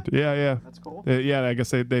 vouchers Oh, yeah? yeah. That's cool. Yeah, I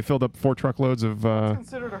guess they filled up 4 truckloads of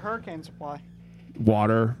Considered a hurricane supply.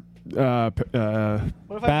 water. What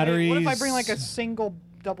if Batteries. what if I bring like a single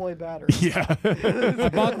AA battery. Yeah. I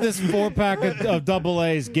bought this 4-pack of double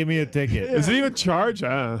A's. Give me a ticket. Is it even charged?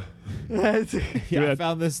 Yeah, I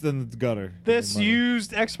found this in the gutter. This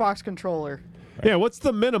used Xbox controller. Yeah, what's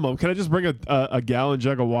the minimum? Can I just bring a gallon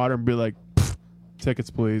jug of water and be like, tickets,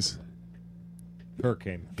 please?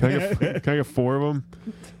 Hurricane. Can I get 4 of them?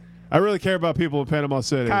 I really care about people in Panama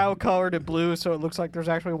City. Kyle colored it blue, so it looks like there's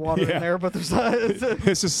actually water Yeah. in there, but there's not.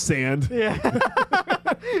 It's just sand. Yeah.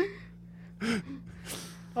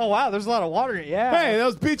 Oh wow, there's a lot of water. Yeah. Hey,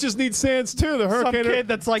 those beaches need sands too. The Some hurricane kid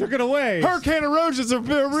that's like Took it away. hurricane erosion's a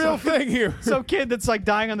real thing here. some kid that's like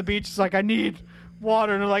dying on the beach is like, I need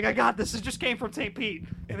water, and they're like, I got this. It just came from St. Pete,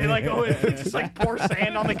 and they like go in and just like pour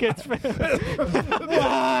sand on the kid's face.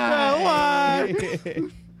 Why?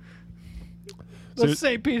 Those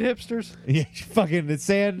St. Pete hipsters. Yeah, fucking it's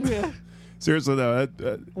sand. Yeah. Seriously though,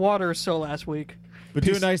 Water is so last week. But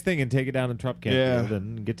do a nice thing and take it down in Tropicana Yeah. Field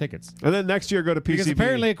and get tickets. and then next year go to PCB. Because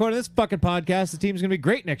apparently, according to this fucking podcast, the team's going to be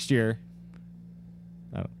great next year.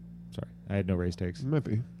 Sorry, I had no raise takes. It might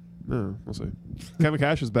be. No, we'll see. Kevin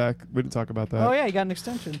Cash is back. We didn't talk about that. Oh yeah, you got an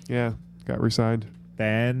extension. Yeah, got re-signed.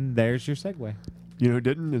 Then there's your segue. You know who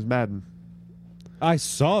didn't is Madden. I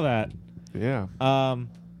saw that. Yeah.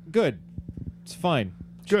 Good. It's fine.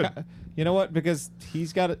 Good. You know what? Because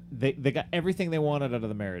he's got it. They got everything they wanted out of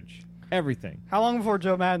the marriage. Everything. How long before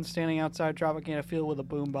Joe Madden's standing outside Tropicana Field with a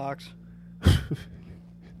boombox?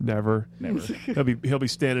 Never. He'll be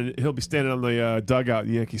standing on the dugout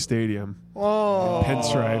in Yankee Stadium. Oh.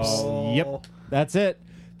 Pinstripes. Yep. That's it.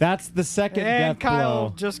 That's the second And death Kyle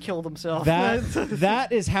blow. just killed himself. That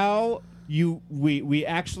is how we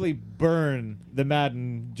actually burn the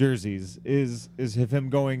Madden jerseys. Is of him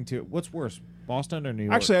going to what's worse, Boston or New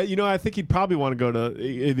York? Actually, I think he'd probably want to go to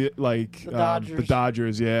the Dodgers. The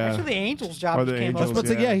Dodgers, yeah. Actually, the Angels job Or the just came Angels, up.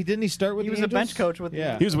 But yeah. he didn't he start with He the was a Angels? bench coach with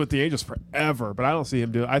Yeah. He was with the Angels forever, but I don't see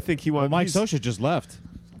him do it. I think he wants. Mike Scioscia just left.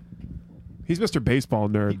 He's Mr. Baseball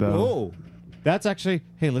nerd, though. Oh, that's actually.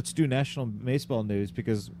 Hey, let's do national baseball news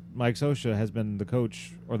because Mike Scioscia has been the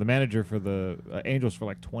coach or the manager for the Angels for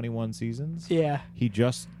like 21 seasons. Yeah. He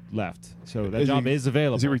just left, so that Is job he- is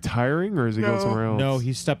available. Is he retiring or is he going somewhere else? No,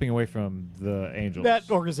 he's stepping away from the Angels.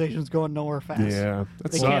 That organization's going nowhere fast. Yeah,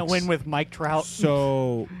 that They sucks. can't win with Mike Trout.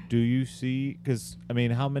 So, do you see? Because I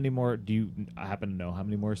mean, how many more? Do you happen to know how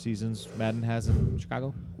many more seasons Madden has in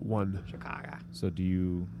Chicago? 1. Chicago. So, do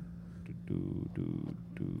you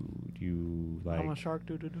like? I'm a shark.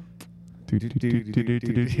 Do.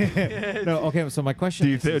 No. Okay. So my question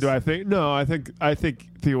is: Do I think? No, I think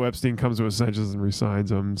Theo Epstein comes to his senses and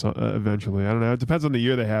resigns him eventually. I don't know. It depends on the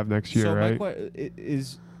year they have next year, so right? my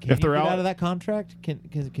is can If he they're get out- out of that contract? Can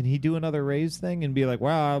he do another raise thing and be like,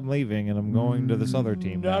 "Well, I'm leaving and I'm going to this other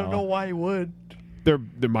team"? I don't now." know why he would. There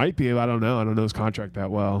might be. I don't know. I don't know his contract that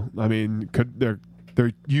well. I mean,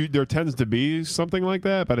 there tends to be something like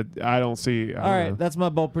that, but I don't see. All right, that's my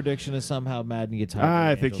bold prediction: is somehow Madden gets hired. I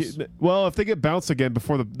by the think. Angels. If they get bounced again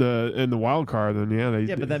before in the wild card, then yeah,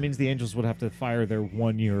 Yeah, but that means the Angels would have to fire their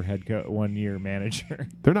 1 year manager.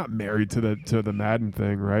 they're not married to the Madden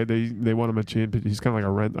thing, right? They want him a champion. He's kind of like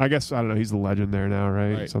a rent. I guess I don't know. He's the legend there now,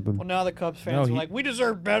 right? Right. Something. Well, now the Cubs fans No, are he- like, we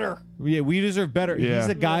deserve better. Yeah, we deserve better. Yeah. He's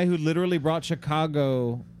the guy who literally brought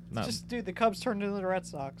Chicago. No, Just, dude, the Cubs turned into the Red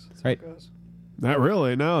Sox. That's Right. how it goes. Not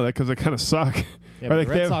really. No, because they kind of suck. yeah, Or but they the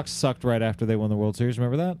Red have- Sox sucked right after they won the World Series.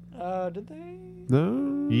 Remember that? Did they?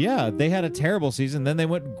 No. Yeah, they had a terrible season. Then they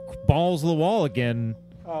went balls to the wall again.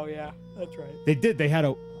 Oh, yeah. That's right. They did. They had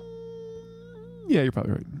a. Yeah, you're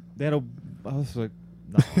probably right. They had a. I was like,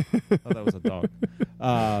 no, I thought that was a dog.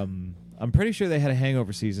 I'm pretty sure they had a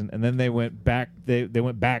hangover season, and then they went back. They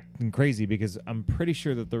went back and crazy because I'm pretty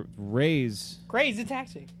sure that the Rays. Crazy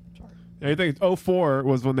taxi. Sorry. I think 04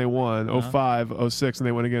 was when they won. Uh-huh. 05, 06, and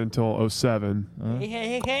they went again until 07.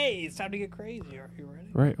 Hey, it's time to get crazy. Are you ready?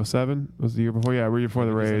 Right? 07 was the year before. Yeah, we were before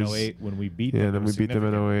the It was in Rays. 08 when we beat Yeah, them. then It we was beat them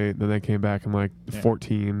in significant. 08. Then they came back in like Yeah.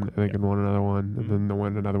 14, I think, and won another one. And then they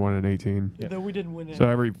won another one in 18. Yeah. Though we didn't win it. So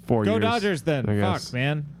every 4 Go years. Dodgers then. I Fuck, guess.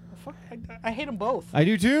 man. Fuck, I hate them both. I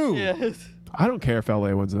do too. Yeah. I don't care if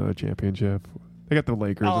LA wins another championship. They got the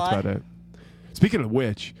Lakers. Oh, That's about it. Speaking of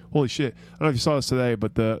which, holy shit! I don't know if you saw this today,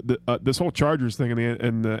 but this whole Chargers thing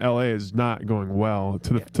in the LA is not going well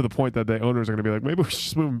to the point that the owners are going to be like, maybe we should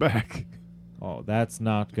just move them back. Oh, that's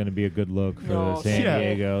not going to be a good look for No, San yeah.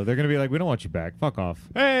 Diego. They're going to be like, we don't want you back. Fuck off.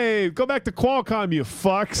 Hey, go back to Qualcomm, you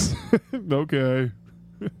fucks. Okay.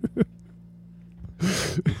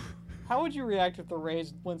 How would you react if the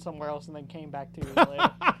Rays went somewhere else and then came back 2 years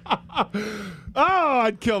later? Oh,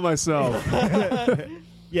 I'd kill myself.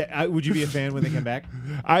 Yeah, would you be a fan when they come back?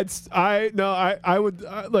 I would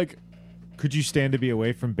like Could you stand to be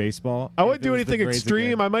away from baseball? I wouldn't do anything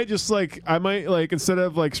extreme. I might just instead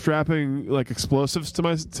of like strapping like explosives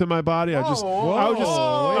to my body, I would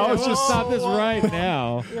just stop this right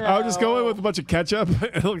now. I would just go in with a bunch of ketchup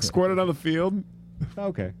and like squirt it on the field.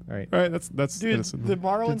 Okay, all right. All right, that's Dude, innocent. the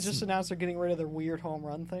Marlins just announced they're getting rid of their weird home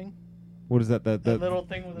run thing. What is that? That little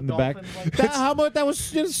thing with the dolphins. Like How much? That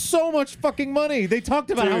was just so much fucking money. They talked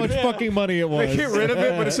about how much fucking money it was. They get rid of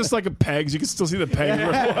it, but it's just like a pegs. You can still see the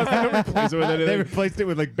pegs. They replaced it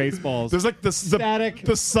with like baseballs. There's like the static,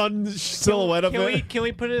 the sun silhouette of it. Can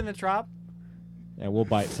we put it in the Trop? Yeah, we'll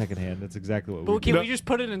buy it secondhand. That's exactly what we do. Can we just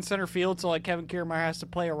put it in center field so like Kevin Kiermaier has to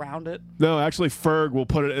play around it? No, actually, Ferg will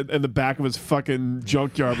put it in the back of his fucking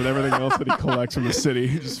junkyard with everything else that he collects from the city.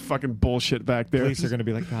 Just fucking bullshit back there. Police are going to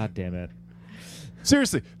be like, God damn it.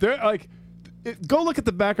 Seriously, they're like, go look at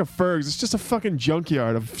the back of Ferg's. It's just a fucking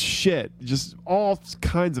junkyard of shit. Just all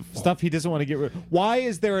kinds of stuff he doesn't want to get rid of. Why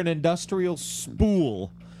is there an industrial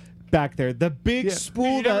spool back there? The big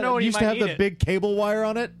spool that used to have the big cable wire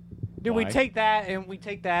on it? Dude, we take that and we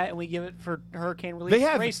give it for hurricane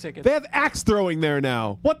relief race tickets. They have axe throwing there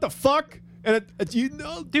now. What the fuck? And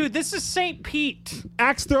dude, this is St. Pete.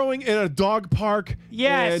 Axe throwing in a dog park.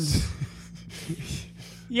 Yes.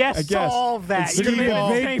 Yes, to all of that. There's going to be a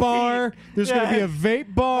vape bar. There's going to be a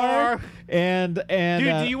vape bar and dude,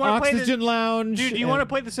 do you oxygen lounge. Dude, do you want to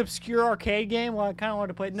play this obscure arcade game? Well, I kind of want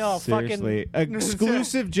to play. No, seriously.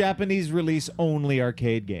 Exclusive Japanese release only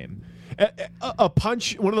arcade game. A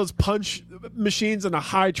punch, one of those punch machines in a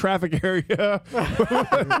high traffic area,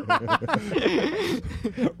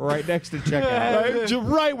 right next to checkout.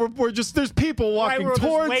 Right, we're just there's people walking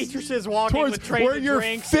towards waitresses walking with trays where of your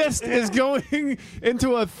drinks. fist is going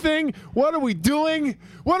into a thing. What are we doing?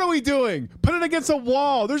 What are we doing? Put it against a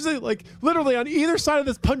wall. There's like literally on either side of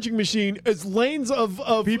this punching machine is lanes of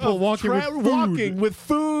people walking with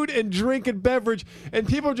food and drink and beverage, and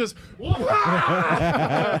people just.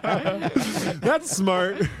 That's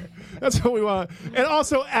smart. That's what we want. And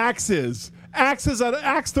also axes. Axe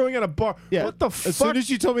throwing at a bar. Yeah. What the fuck? As soon as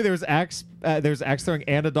you told me there was axe throwing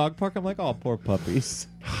and a dog park, I'm like, oh, poor puppies.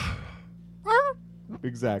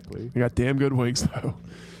 Exactly. They got damn good wings though.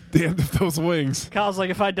 Damn those wings. Kyle's like,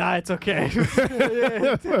 if I die, it's okay.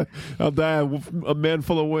 I'll die a man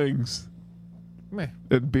full of wings. Meh.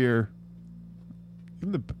 And beer.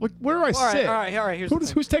 Where do I sit? All right.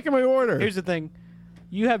 Who's taking my order? Here's the thing.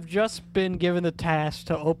 You have just been given the task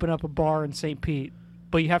to open up a bar in St. Pete,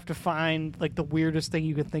 but you have to find like the weirdest thing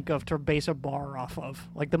you can think of to base a bar off of,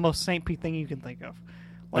 like the most St. Pete thing you can think of.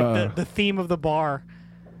 Like the theme of the bar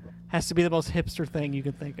has to be the most hipster thing you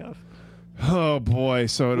can think of. Oh boy!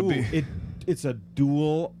 So it'll be it's a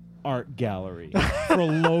dual art gallery for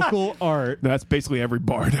local art. That's basically every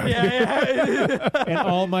bar down here. Yeah. And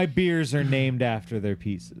all my beers are named after their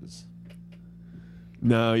pieces.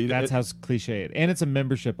 No, that's how cliche it. And it's a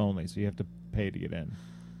membership only, so you have to pay to get in.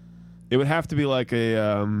 It would have to be like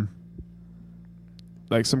a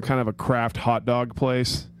like some kind of a craft hot dog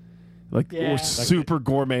place, or super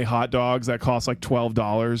gourmet hot dogs that cost like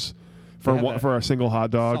 $12 for a single hot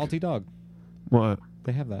dog. Salty dog. What?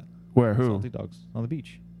 They have that. Where? Who? Salty dogs on the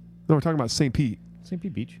beach. No, we're talking about St. Pete. St.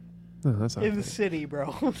 Pete Beach. No, that's not in the city,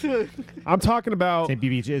 bro. I'm talking about St. Pete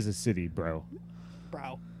Beach is a city, bro.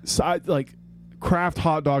 Like craft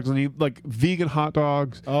hot dogs and like vegan hot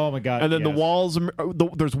dogs. Oh my god! And then the walls,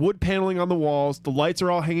 there's wood paneling on the walls. The lights are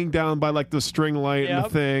all hanging down by like the string light and the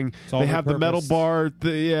thing. They have the metal bar.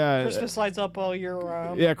 Christmas lights up all year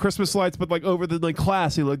round. Yeah, Christmas lights, but like over the like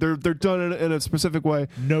classy. Like they're done in a specific way.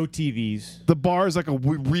 No TVs. The bar is like a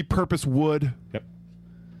repurposed wood. Yep.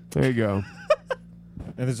 There you go.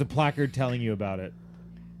 And there's a placard telling you about it,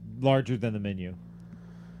 larger than the menu.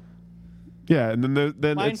 Yeah, and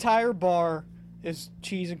then my entire bar is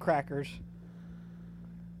cheese and crackers.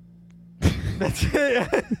 That's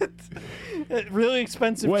it. Really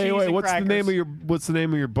expensive. Wait, cheese and what's crackers. What's the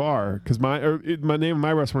name of your bar? Because my name of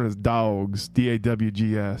my restaurant is Dogs.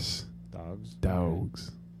 DAWGS.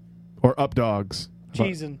 Dogs. Or Up Dogs.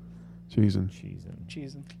 Cheesin'.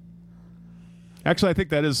 Actually, I think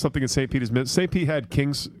that is something in St. Pete is meant. St. Pete had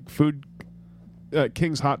King's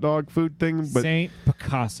hot dog food thing, but St.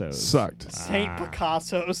 Picasso's sucked. St.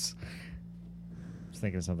 Picasso's. I was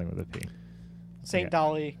thinking of something with a P. St.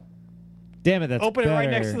 Dolly. Damn it, that's Open better. it right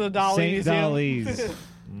next to the Dolly St. Museum. Dolly's.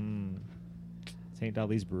 St.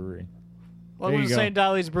 Dolly's Brewery. Welcome to St.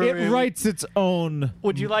 Dolly's Brewery. It writes its own.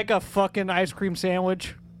 Would you like a fucking ice cream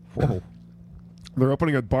sandwich? Whoa. They're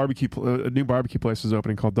opening a new barbecue place is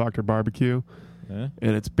opening called Dr. Barbecue. Yeah.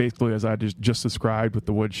 And it's basically as I just described with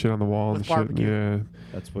the wood shit on the wall With and shit. barbecue. Yeah.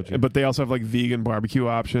 That's what you. But they also have like vegan barbecue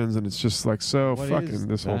options, and it's just like so What is fucking.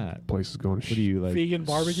 This whole that? place is going to what shit. do you like? Vegan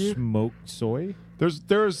barbecue? Smoked soy?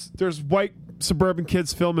 There's white suburban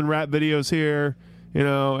kids filming rap videos here. You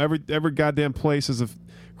know, every goddamn place is a.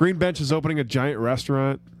 Green Bench is opening a giant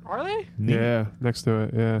restaurant. Are they? Yeah, next to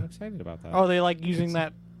it. Yeah. I'm excited about that. Oh, they like using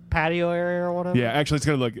that patio area or whatever? Yeah, actually, it's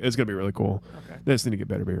gonna be really cool. Okay. They just need to get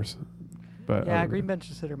better beers. But Yeah, Green Bench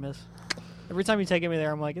is hit or miss. Every time you take me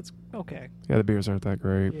there, I'm like, it's okay. Yeah, the beers aren't that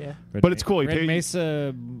great. Yeah. But it's cool. You Red pay-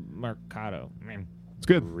 Mesa Mercado. Man, It's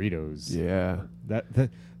good. burritos. Yeah.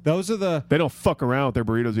 Those are the. They don't fuck around with their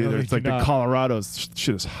burritos either. they It's do like not. the Colorado's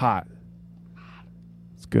shit is hot.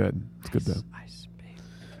 It's good. It's good though. Ice, baby.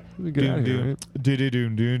 We get out of here, right?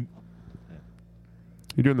 Doom.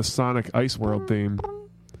 You're doing the Sonic Ice World theme.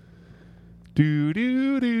 Do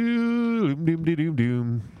do do doom doom doom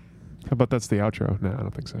doom. How about that's the outro? No, I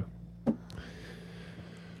don't think so.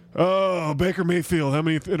 Oh, Baker Mayfield. How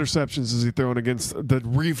many interceptions is he throwing against the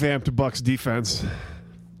revamped Bucks defense?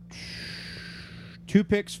 2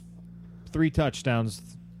 picks, 3 touchdowns.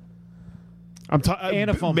 I'm talking And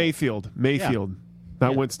a fumble. Mayfield,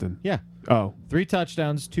 not Yeah. Winston. Yeah. Oh, 3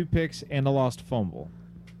 touchdowns, 2 picks, and a lost fumble.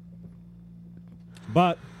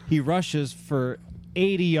 But he rushes for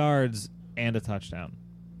 80 yards and a touchdown.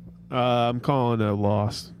 I'm calling a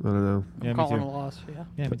loss. I don't know. Yeah, me Calling too. a loss, yeah.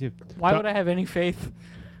 Yeah, me too. Why would I have any faith?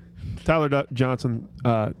 Tyler Johnson,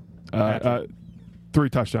 3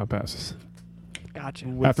 touchdown passes. Gotcha.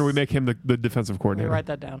 After we make him the defensive Let me coordinator. write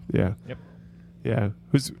that down. Yeah. Yep. Yeah.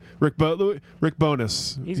 Who's Rick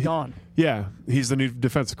Bonus? He's gone. Yeah, he's the new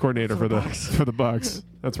defensive coordinator for the Bucks.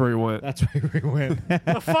 That's where he went. That's where we went.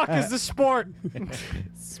 The fuck is this sport?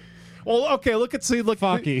 Well, okay. Look.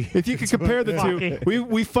 Fucky. If you could compare the two, Fucky.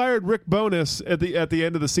 we fired Rick Bonus at the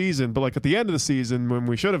end of the season, but like at the end of the season when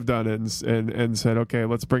we should have done it and said, okay,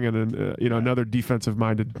 let's bring in another defensive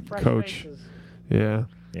minded Fresh coach. faces. Yeah.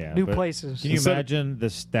 Yeah, New but places. Can you Instead- imagine the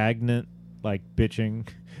stagnant, like, bitching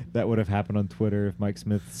that would have happened on Twitter if Mike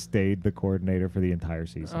Smith stayed the coordinator for the entire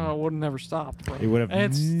season? Oh, it would never stop. Bro. It would have And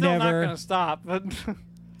it's still not never- going to stop. But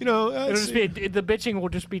You know, it'll just be the bitching will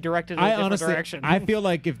just be directed in a I different honestly, direction. I feel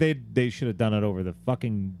like if they should have done it over the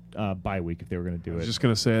fucking bye week if they were going to do I it. was just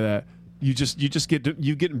gonna say that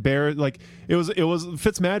you get embarrassed. Like it was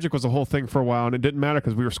Fitzmagic was a whole thing for a while, and it didn't matter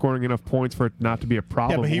because we were scoring enough points for it not to be a yeah,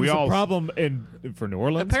 problem. but he we was all a problem for New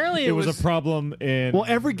Orleans. Apparently it was was- a problem in. well,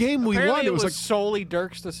 every game we Apparently won, it was like solely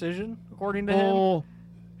Dirk's decision, according to him. oh,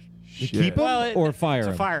 to keep him Well, or fire to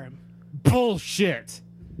him. fire him. Bullshit.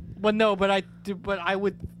 But no, but I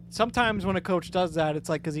would. Sometimes when a coach does that, it's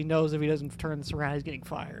like because he knows if he doesn't turn this around, he's getting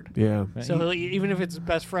fired. Yeah. So even if it's his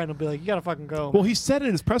best friend, he'll be like, "You gotta fucking go." Well, he said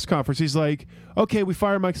in his press conference, he's like, "Okay, we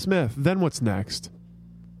fired Mike Smith. Then what's next?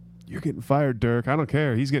 You're getting fired, Dirk. I don't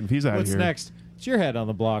care. He's out of What's here. next? It's your head on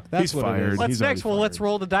the block. That's He's what fired. it is. What's he's next? already Well, let's fired.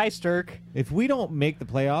 roll the dice, Dirk. If we don't make the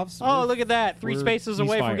playoffs, Oh, look at that! 3 spaces he's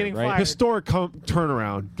away fired, from getting right? fired. Historic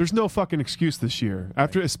turnaround. There's no fucking excuse this year.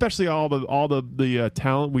 After, especially all the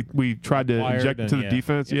talent we tried to Acquired inject into and the yeah.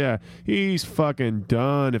 defense. Yeah, he's fucking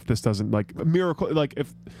done. If this doesn't like a miracle, like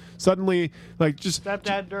if suddenly like just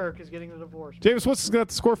Stepdad Dirk is getting the divorce. James Winston's going to have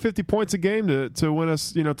to score 50 points a game to win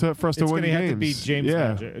us. For us to it's win going to games. have to be James yeah.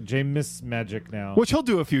 Magic, James Magic now. Which he'll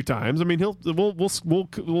do a few times. I mean, we'll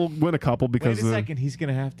win a couple because Wait a second, he's going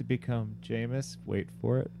to have to become Jameis. Wait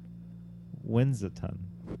for it. Wins a ton.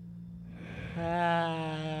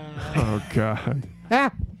 Oh God.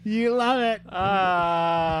 You love it.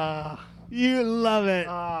 You love it.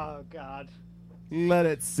 Oh God. Let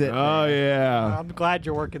it sit. Oh yeah. I'm glad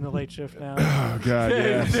you're working the late shift now. Oh God.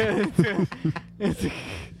 Yes.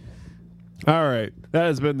 All right. That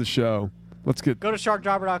has been the show. Let's get Go to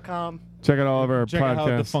sharkjobber.com. check out all of our Check out how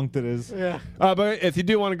podcasts. defunct it is. Yeah. But if you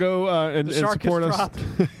do want to go and The shark support has us,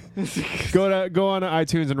 dropped. go on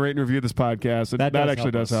iTunes and rate and review this podcast. That does actually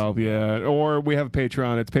help does us. help. Yeah. Or we have a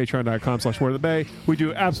Patreon. It's patreon.com/morethanbay. We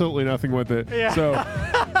do absolutely nothing with it. Yeah. So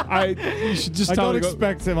you should just I tell don't me to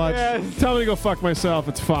expect so much. Yeah. tell me to go fuck myself.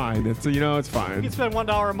 It's fine. It's it's You fine. can spend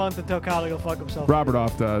 $1 a month until Kyle to go fuck himself. Robert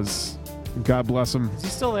off does. God bless him. Is he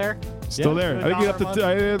still there? Still there. I think you have $1 a to.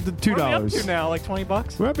 I have the $2. What are we up to now? Like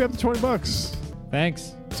 $20? We might be up to $20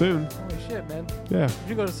 Thanks. soon. Holy shit, man. Yeah. You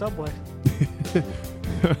should go to Subway.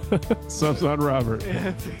 Subs on Robert.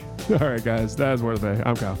 All right, guys. That is Worth It.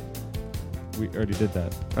 I'm Kyle. We already did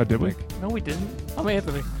that. Did we? No, we didn't. I'm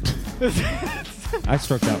Anthony. I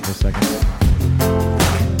struck out for a second.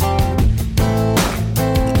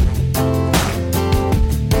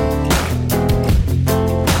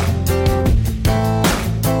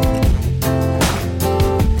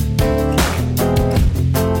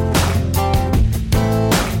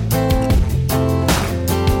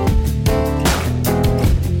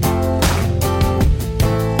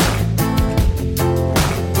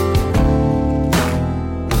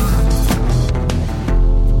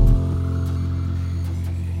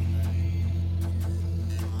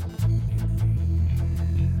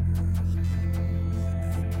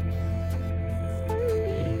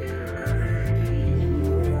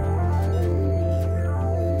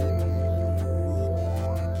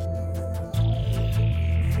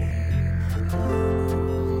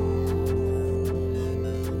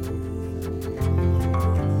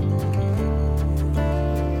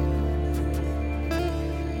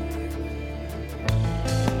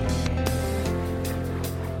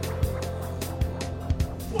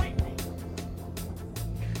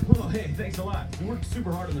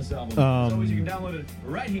 super hard on this album. As always, you can download it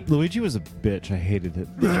right here. Luigi was a bitch. I hated it.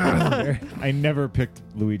 I never picked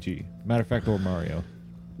Luigi. Matter of fact, or Mario.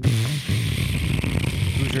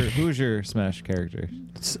 Who's your Smash character?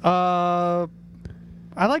 I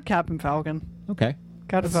like Captain Falcon. Okay.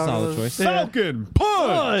 Captain That's a solid Falcon. choice. Falcon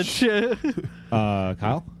punch.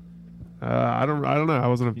 Kyle? I don't know. I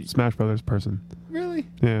wasn't a Smash Brothers person. Really?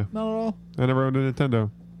 Yeah, Not at all. I never owned a Nintendo.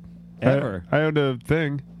 Ever. I owned a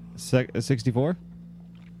thing. 64?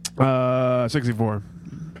 64.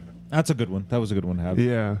 That's a good one. That was a good one to have.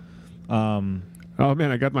 Yeah. Oh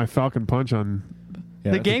man, I got my Falcon punch on.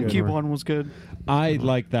 Yeah, The that's a good GameCube one. one was good. I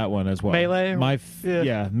like that one as well. Melee?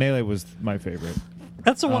 Yeah, Melee was my favorite.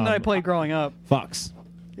 That's the one that I played growing up. Fox.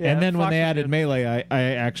 Yeah, And then when Fox they was added good. Melee, I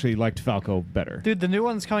actually liked Falco better. Dude, the new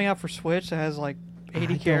one's coming out for Switch that has like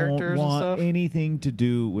 80 characters I don't and want stuff. anything to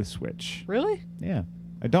do with Switch. Really? Yeah,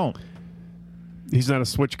 I don't. He's not a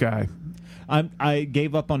Switch guy. I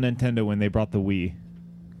gave up on Nintendo when they brought the Wii.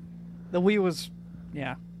 The Wii was,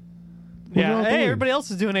 yeah. What's wrong Yeah, with the hey, Wii? everybody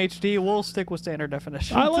else is doing HD. We'll stick with standard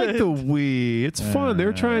definition. I like the Wii. It's fun.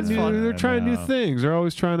 They're trying new. fun. They're trying new No. things. They're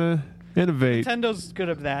always trying to innovate. Nintendo's good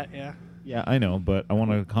at that, yeah. Yeah, I know, but I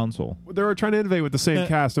want a console. They're trying to innovate with the same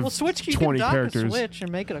cast of Well, Switch, you 20 can dock characters. a Switch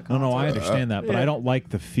and make it a No, console. I understand that, but yeah. I don't like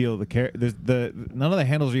the feel. The none of the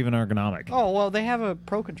handles are even ergonomic. Oh, well, they have a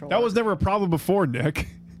Pro Controller. That was never a problem before, Nick.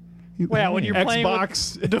 Well, yeah, when you're playing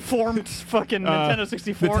Xbox, with deformed fucking Nintendo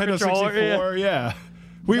 64 Nintendo controller. 64, yeah.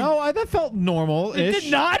 That felt normal. It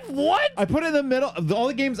did not? What? I put it in the middle. All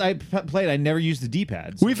the games I played, I never used the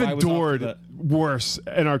D-pad. So We've I was off endured the- worse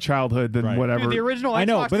in our childhood than Right. whatever. Dude, the original Xbox I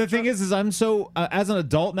know, but the thing controller- is I'm so as an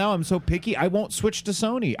adult now, I'm so picky. I won't switch to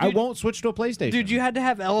Sony. I won't switch to a PlayStation. Dude, you had to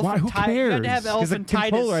have Who elephantitis. You had to have cares? because the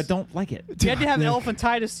controller, I elephantitis. don't like it. You had to have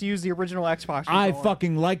elephantitis to use the original Xbox I controller.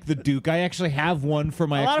 fucking like the Duke. I actually have one for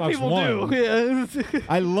my A Xbox lot of people One. do. Yeah.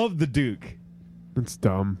 I love the Duke. It's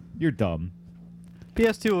dumb. You're dumb.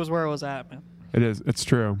 PS2 was where it was at, man. It is. It's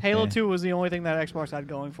true. Halo Yeah. 2 was the only thing that Xbox had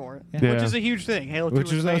going for it, Yeah. which is a huge thing. Halo 2 Which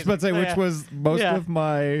was is I was about to say, amazing. which Yeah. was most Yeah. of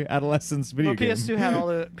my adolescence video Well, games.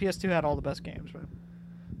 PS2 had all the best games, man.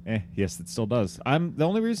 Yes, it still does. I'm the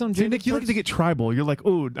only reason I'm See, doing Nick, you like to get tribal. You're like,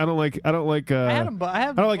 ooh, I don't like. I had them, but I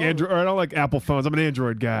have. I don't like both. Android. Or I don't like Apple phones. I'm an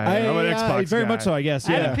Android guy. I'm an Xbox very guy. much so, I guess.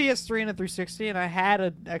 I Yeah. had a PS3 and a 360, and I had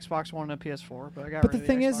an Xbox One and a PS4, but I got. But the rid of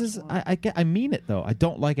thing Xbox is One. I mean it though. I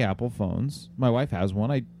don't like Apple phones. My wife has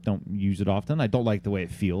one. I don't use it often. I don't like the way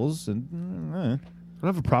it feels. And I don't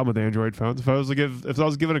have a problem with Android phones. If I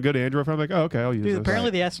was given a good Android phone, I'm like, oh, okay, I'll use Dude, this. apparently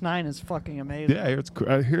the S9 is fucking amazing. Yeah, it's cool.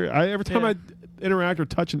 Every time Yeah. I interact or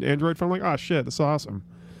touch an Android phone, I'm like, oh shit, that's awesome.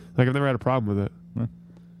 Like I've never had a problem with it. Huh.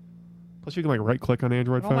 Plus, you can like right click on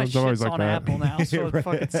Android All my phones. I've always shit's liked on that. Apple now, so it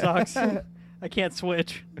fucking sucks. I can't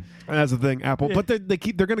switch. And that's the thing, Apple. Yeah. But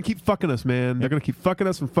they're gonna keep fucking us, man. They're gonna keep fucking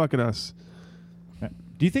us and fucking us.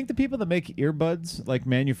 do you think the people that make earbuds, like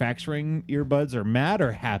manufacturing earbuds, are mad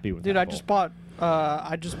or happy with Dude, I Apple? just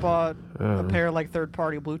bought a pair of like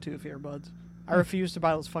third-party Bluetooth earbuds. I refuse to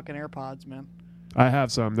buy those fucking AirPods, man. I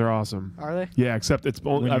have some. They're awesome. Are they? Yeah, except I've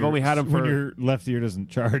only had them for. when your left ear doesn't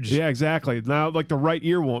charge. Yeah, exactly. Now, like the right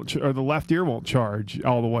ear won't, or the left ear won't charge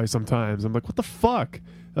all the way. Sometimes I'm like, what the fuck?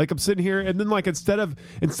 Like I'm sitting here, and then like instead of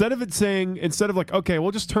like, okay,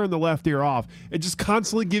 we'll just turn the left ear off. It just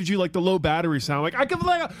constantly gives you like the low battery sound. Like I can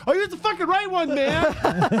like, oh, here's the fucking right one, man.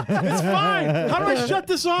 It's fine. How do I shut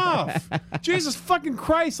this off? Jesus fucking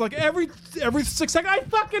Christ! Like every 6 seconds, I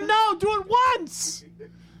fucking know. Do it once.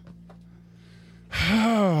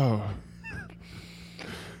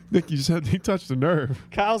 Nick, you touched the nerve.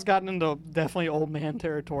 Kyle's gotten into definitely old man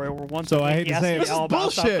territory where once So a I week hate he to has say it. be This is all about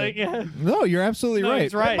bullshit. something. Yeah. No, you're absolutely No, right.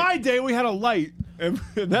 he's right. In my day, we had a light, and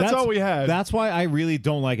that's all we had. That's why I really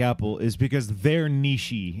don't like Apple, is because they're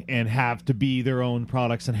nichey and have to be their own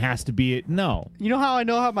products and has to be it. No. You know how I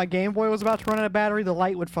know how my Game Boy was about to run out of battery? The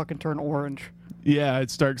light would fucking turn orange. Yeah,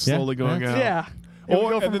 it starts slowly going out. Yeah. It would Or-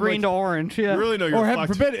 go and from then, green like, to orange. Yeah. You really know Or you're heaven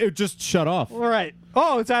fucked. forbid, it just shut off. All right.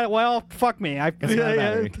 Oh, it's at well, fuck me. It's not a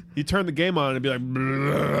battery. You turn the game on and be like,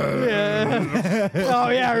 Yeah. Oh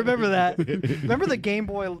yeah, I remember that. Remember the Game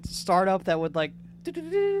Boy startup that would like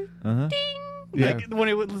ding. Yeah. Like, when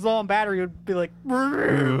it was low on battery, it would be like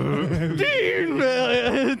ding.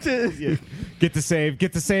 Get the save,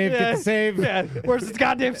 get the save, get the save. Yeah. Where's this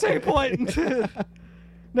goddamn save point?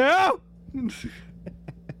 No.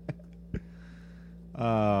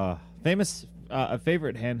 A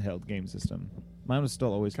favorite handheld game system. Mine was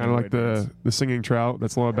still always kind of like Game Boy Advance. the singing trout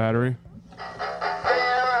that's low on battery.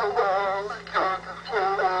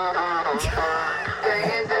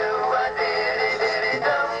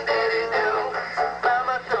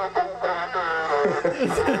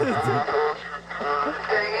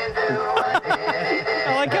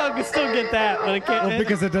 get that, but it can't. Well,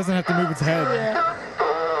 because it doesn't have to move its head.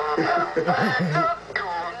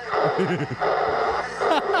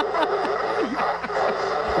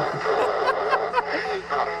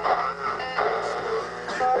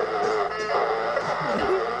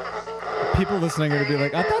 People listening are going to be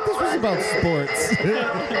like, I thought this was about sports.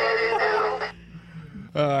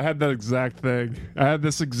 I had that exact thing. I had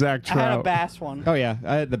this exact I trout. had a bass one. Oh, yeah.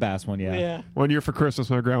 I had the bass one, yeah. Yeah. 1 year for Christmas,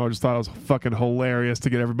 my grandma just thought it was fucking hilarious to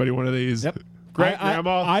get everybody one of these. Yep. Great,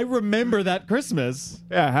 Grandma. I remember that Christmas.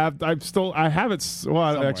 Yeah, I have. I have it.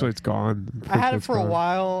 Well, Somewhere. actually, it's gone. I had it It's for a gone.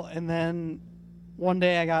 while, and then one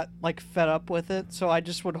day I got like fed up with it, so I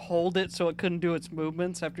just would hold it so it couldn't do its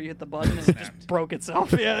movements after you hit the button, and it just broke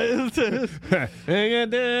itself. Yeah. It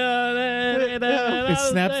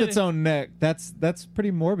snaps its own neck. That's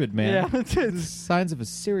pretty morbid, man. Yeah. It's signs of a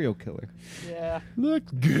serial killer. Yeah. Look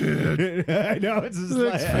good. I know. It's just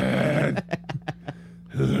Looks like... bad.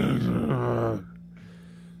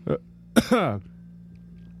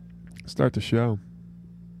 Start the show.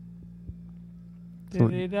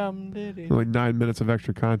 Diddy-dum, diddy. Only 9 minutes of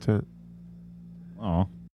extra content. Oh.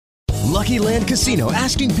 Lucky Land Casino,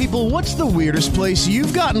 asking people, what's the weirdest place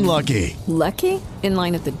you've gotten lucky? Lucky? In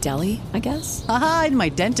line at the deli, I guess? Aha, in my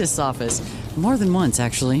dentist's office. More than once,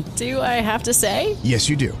 actually. Do I have to say? Yes,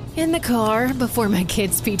 you do. In the car before my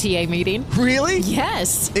kids' PTA meeting. Really?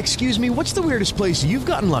 Yes. Excuse me, what's the weirdest place you've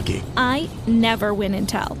gotten lucky? I never win and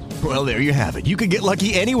tell. Well, there you have it. You can get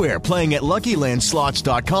lucky anywhere, playing at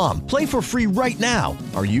LuckyLandSlots.com. Play for free right now.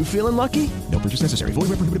 Are you feeling lucky? No purchase necessary. Void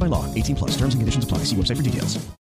where prohibited by law. 18+. Terms and conditions apply. See website for details.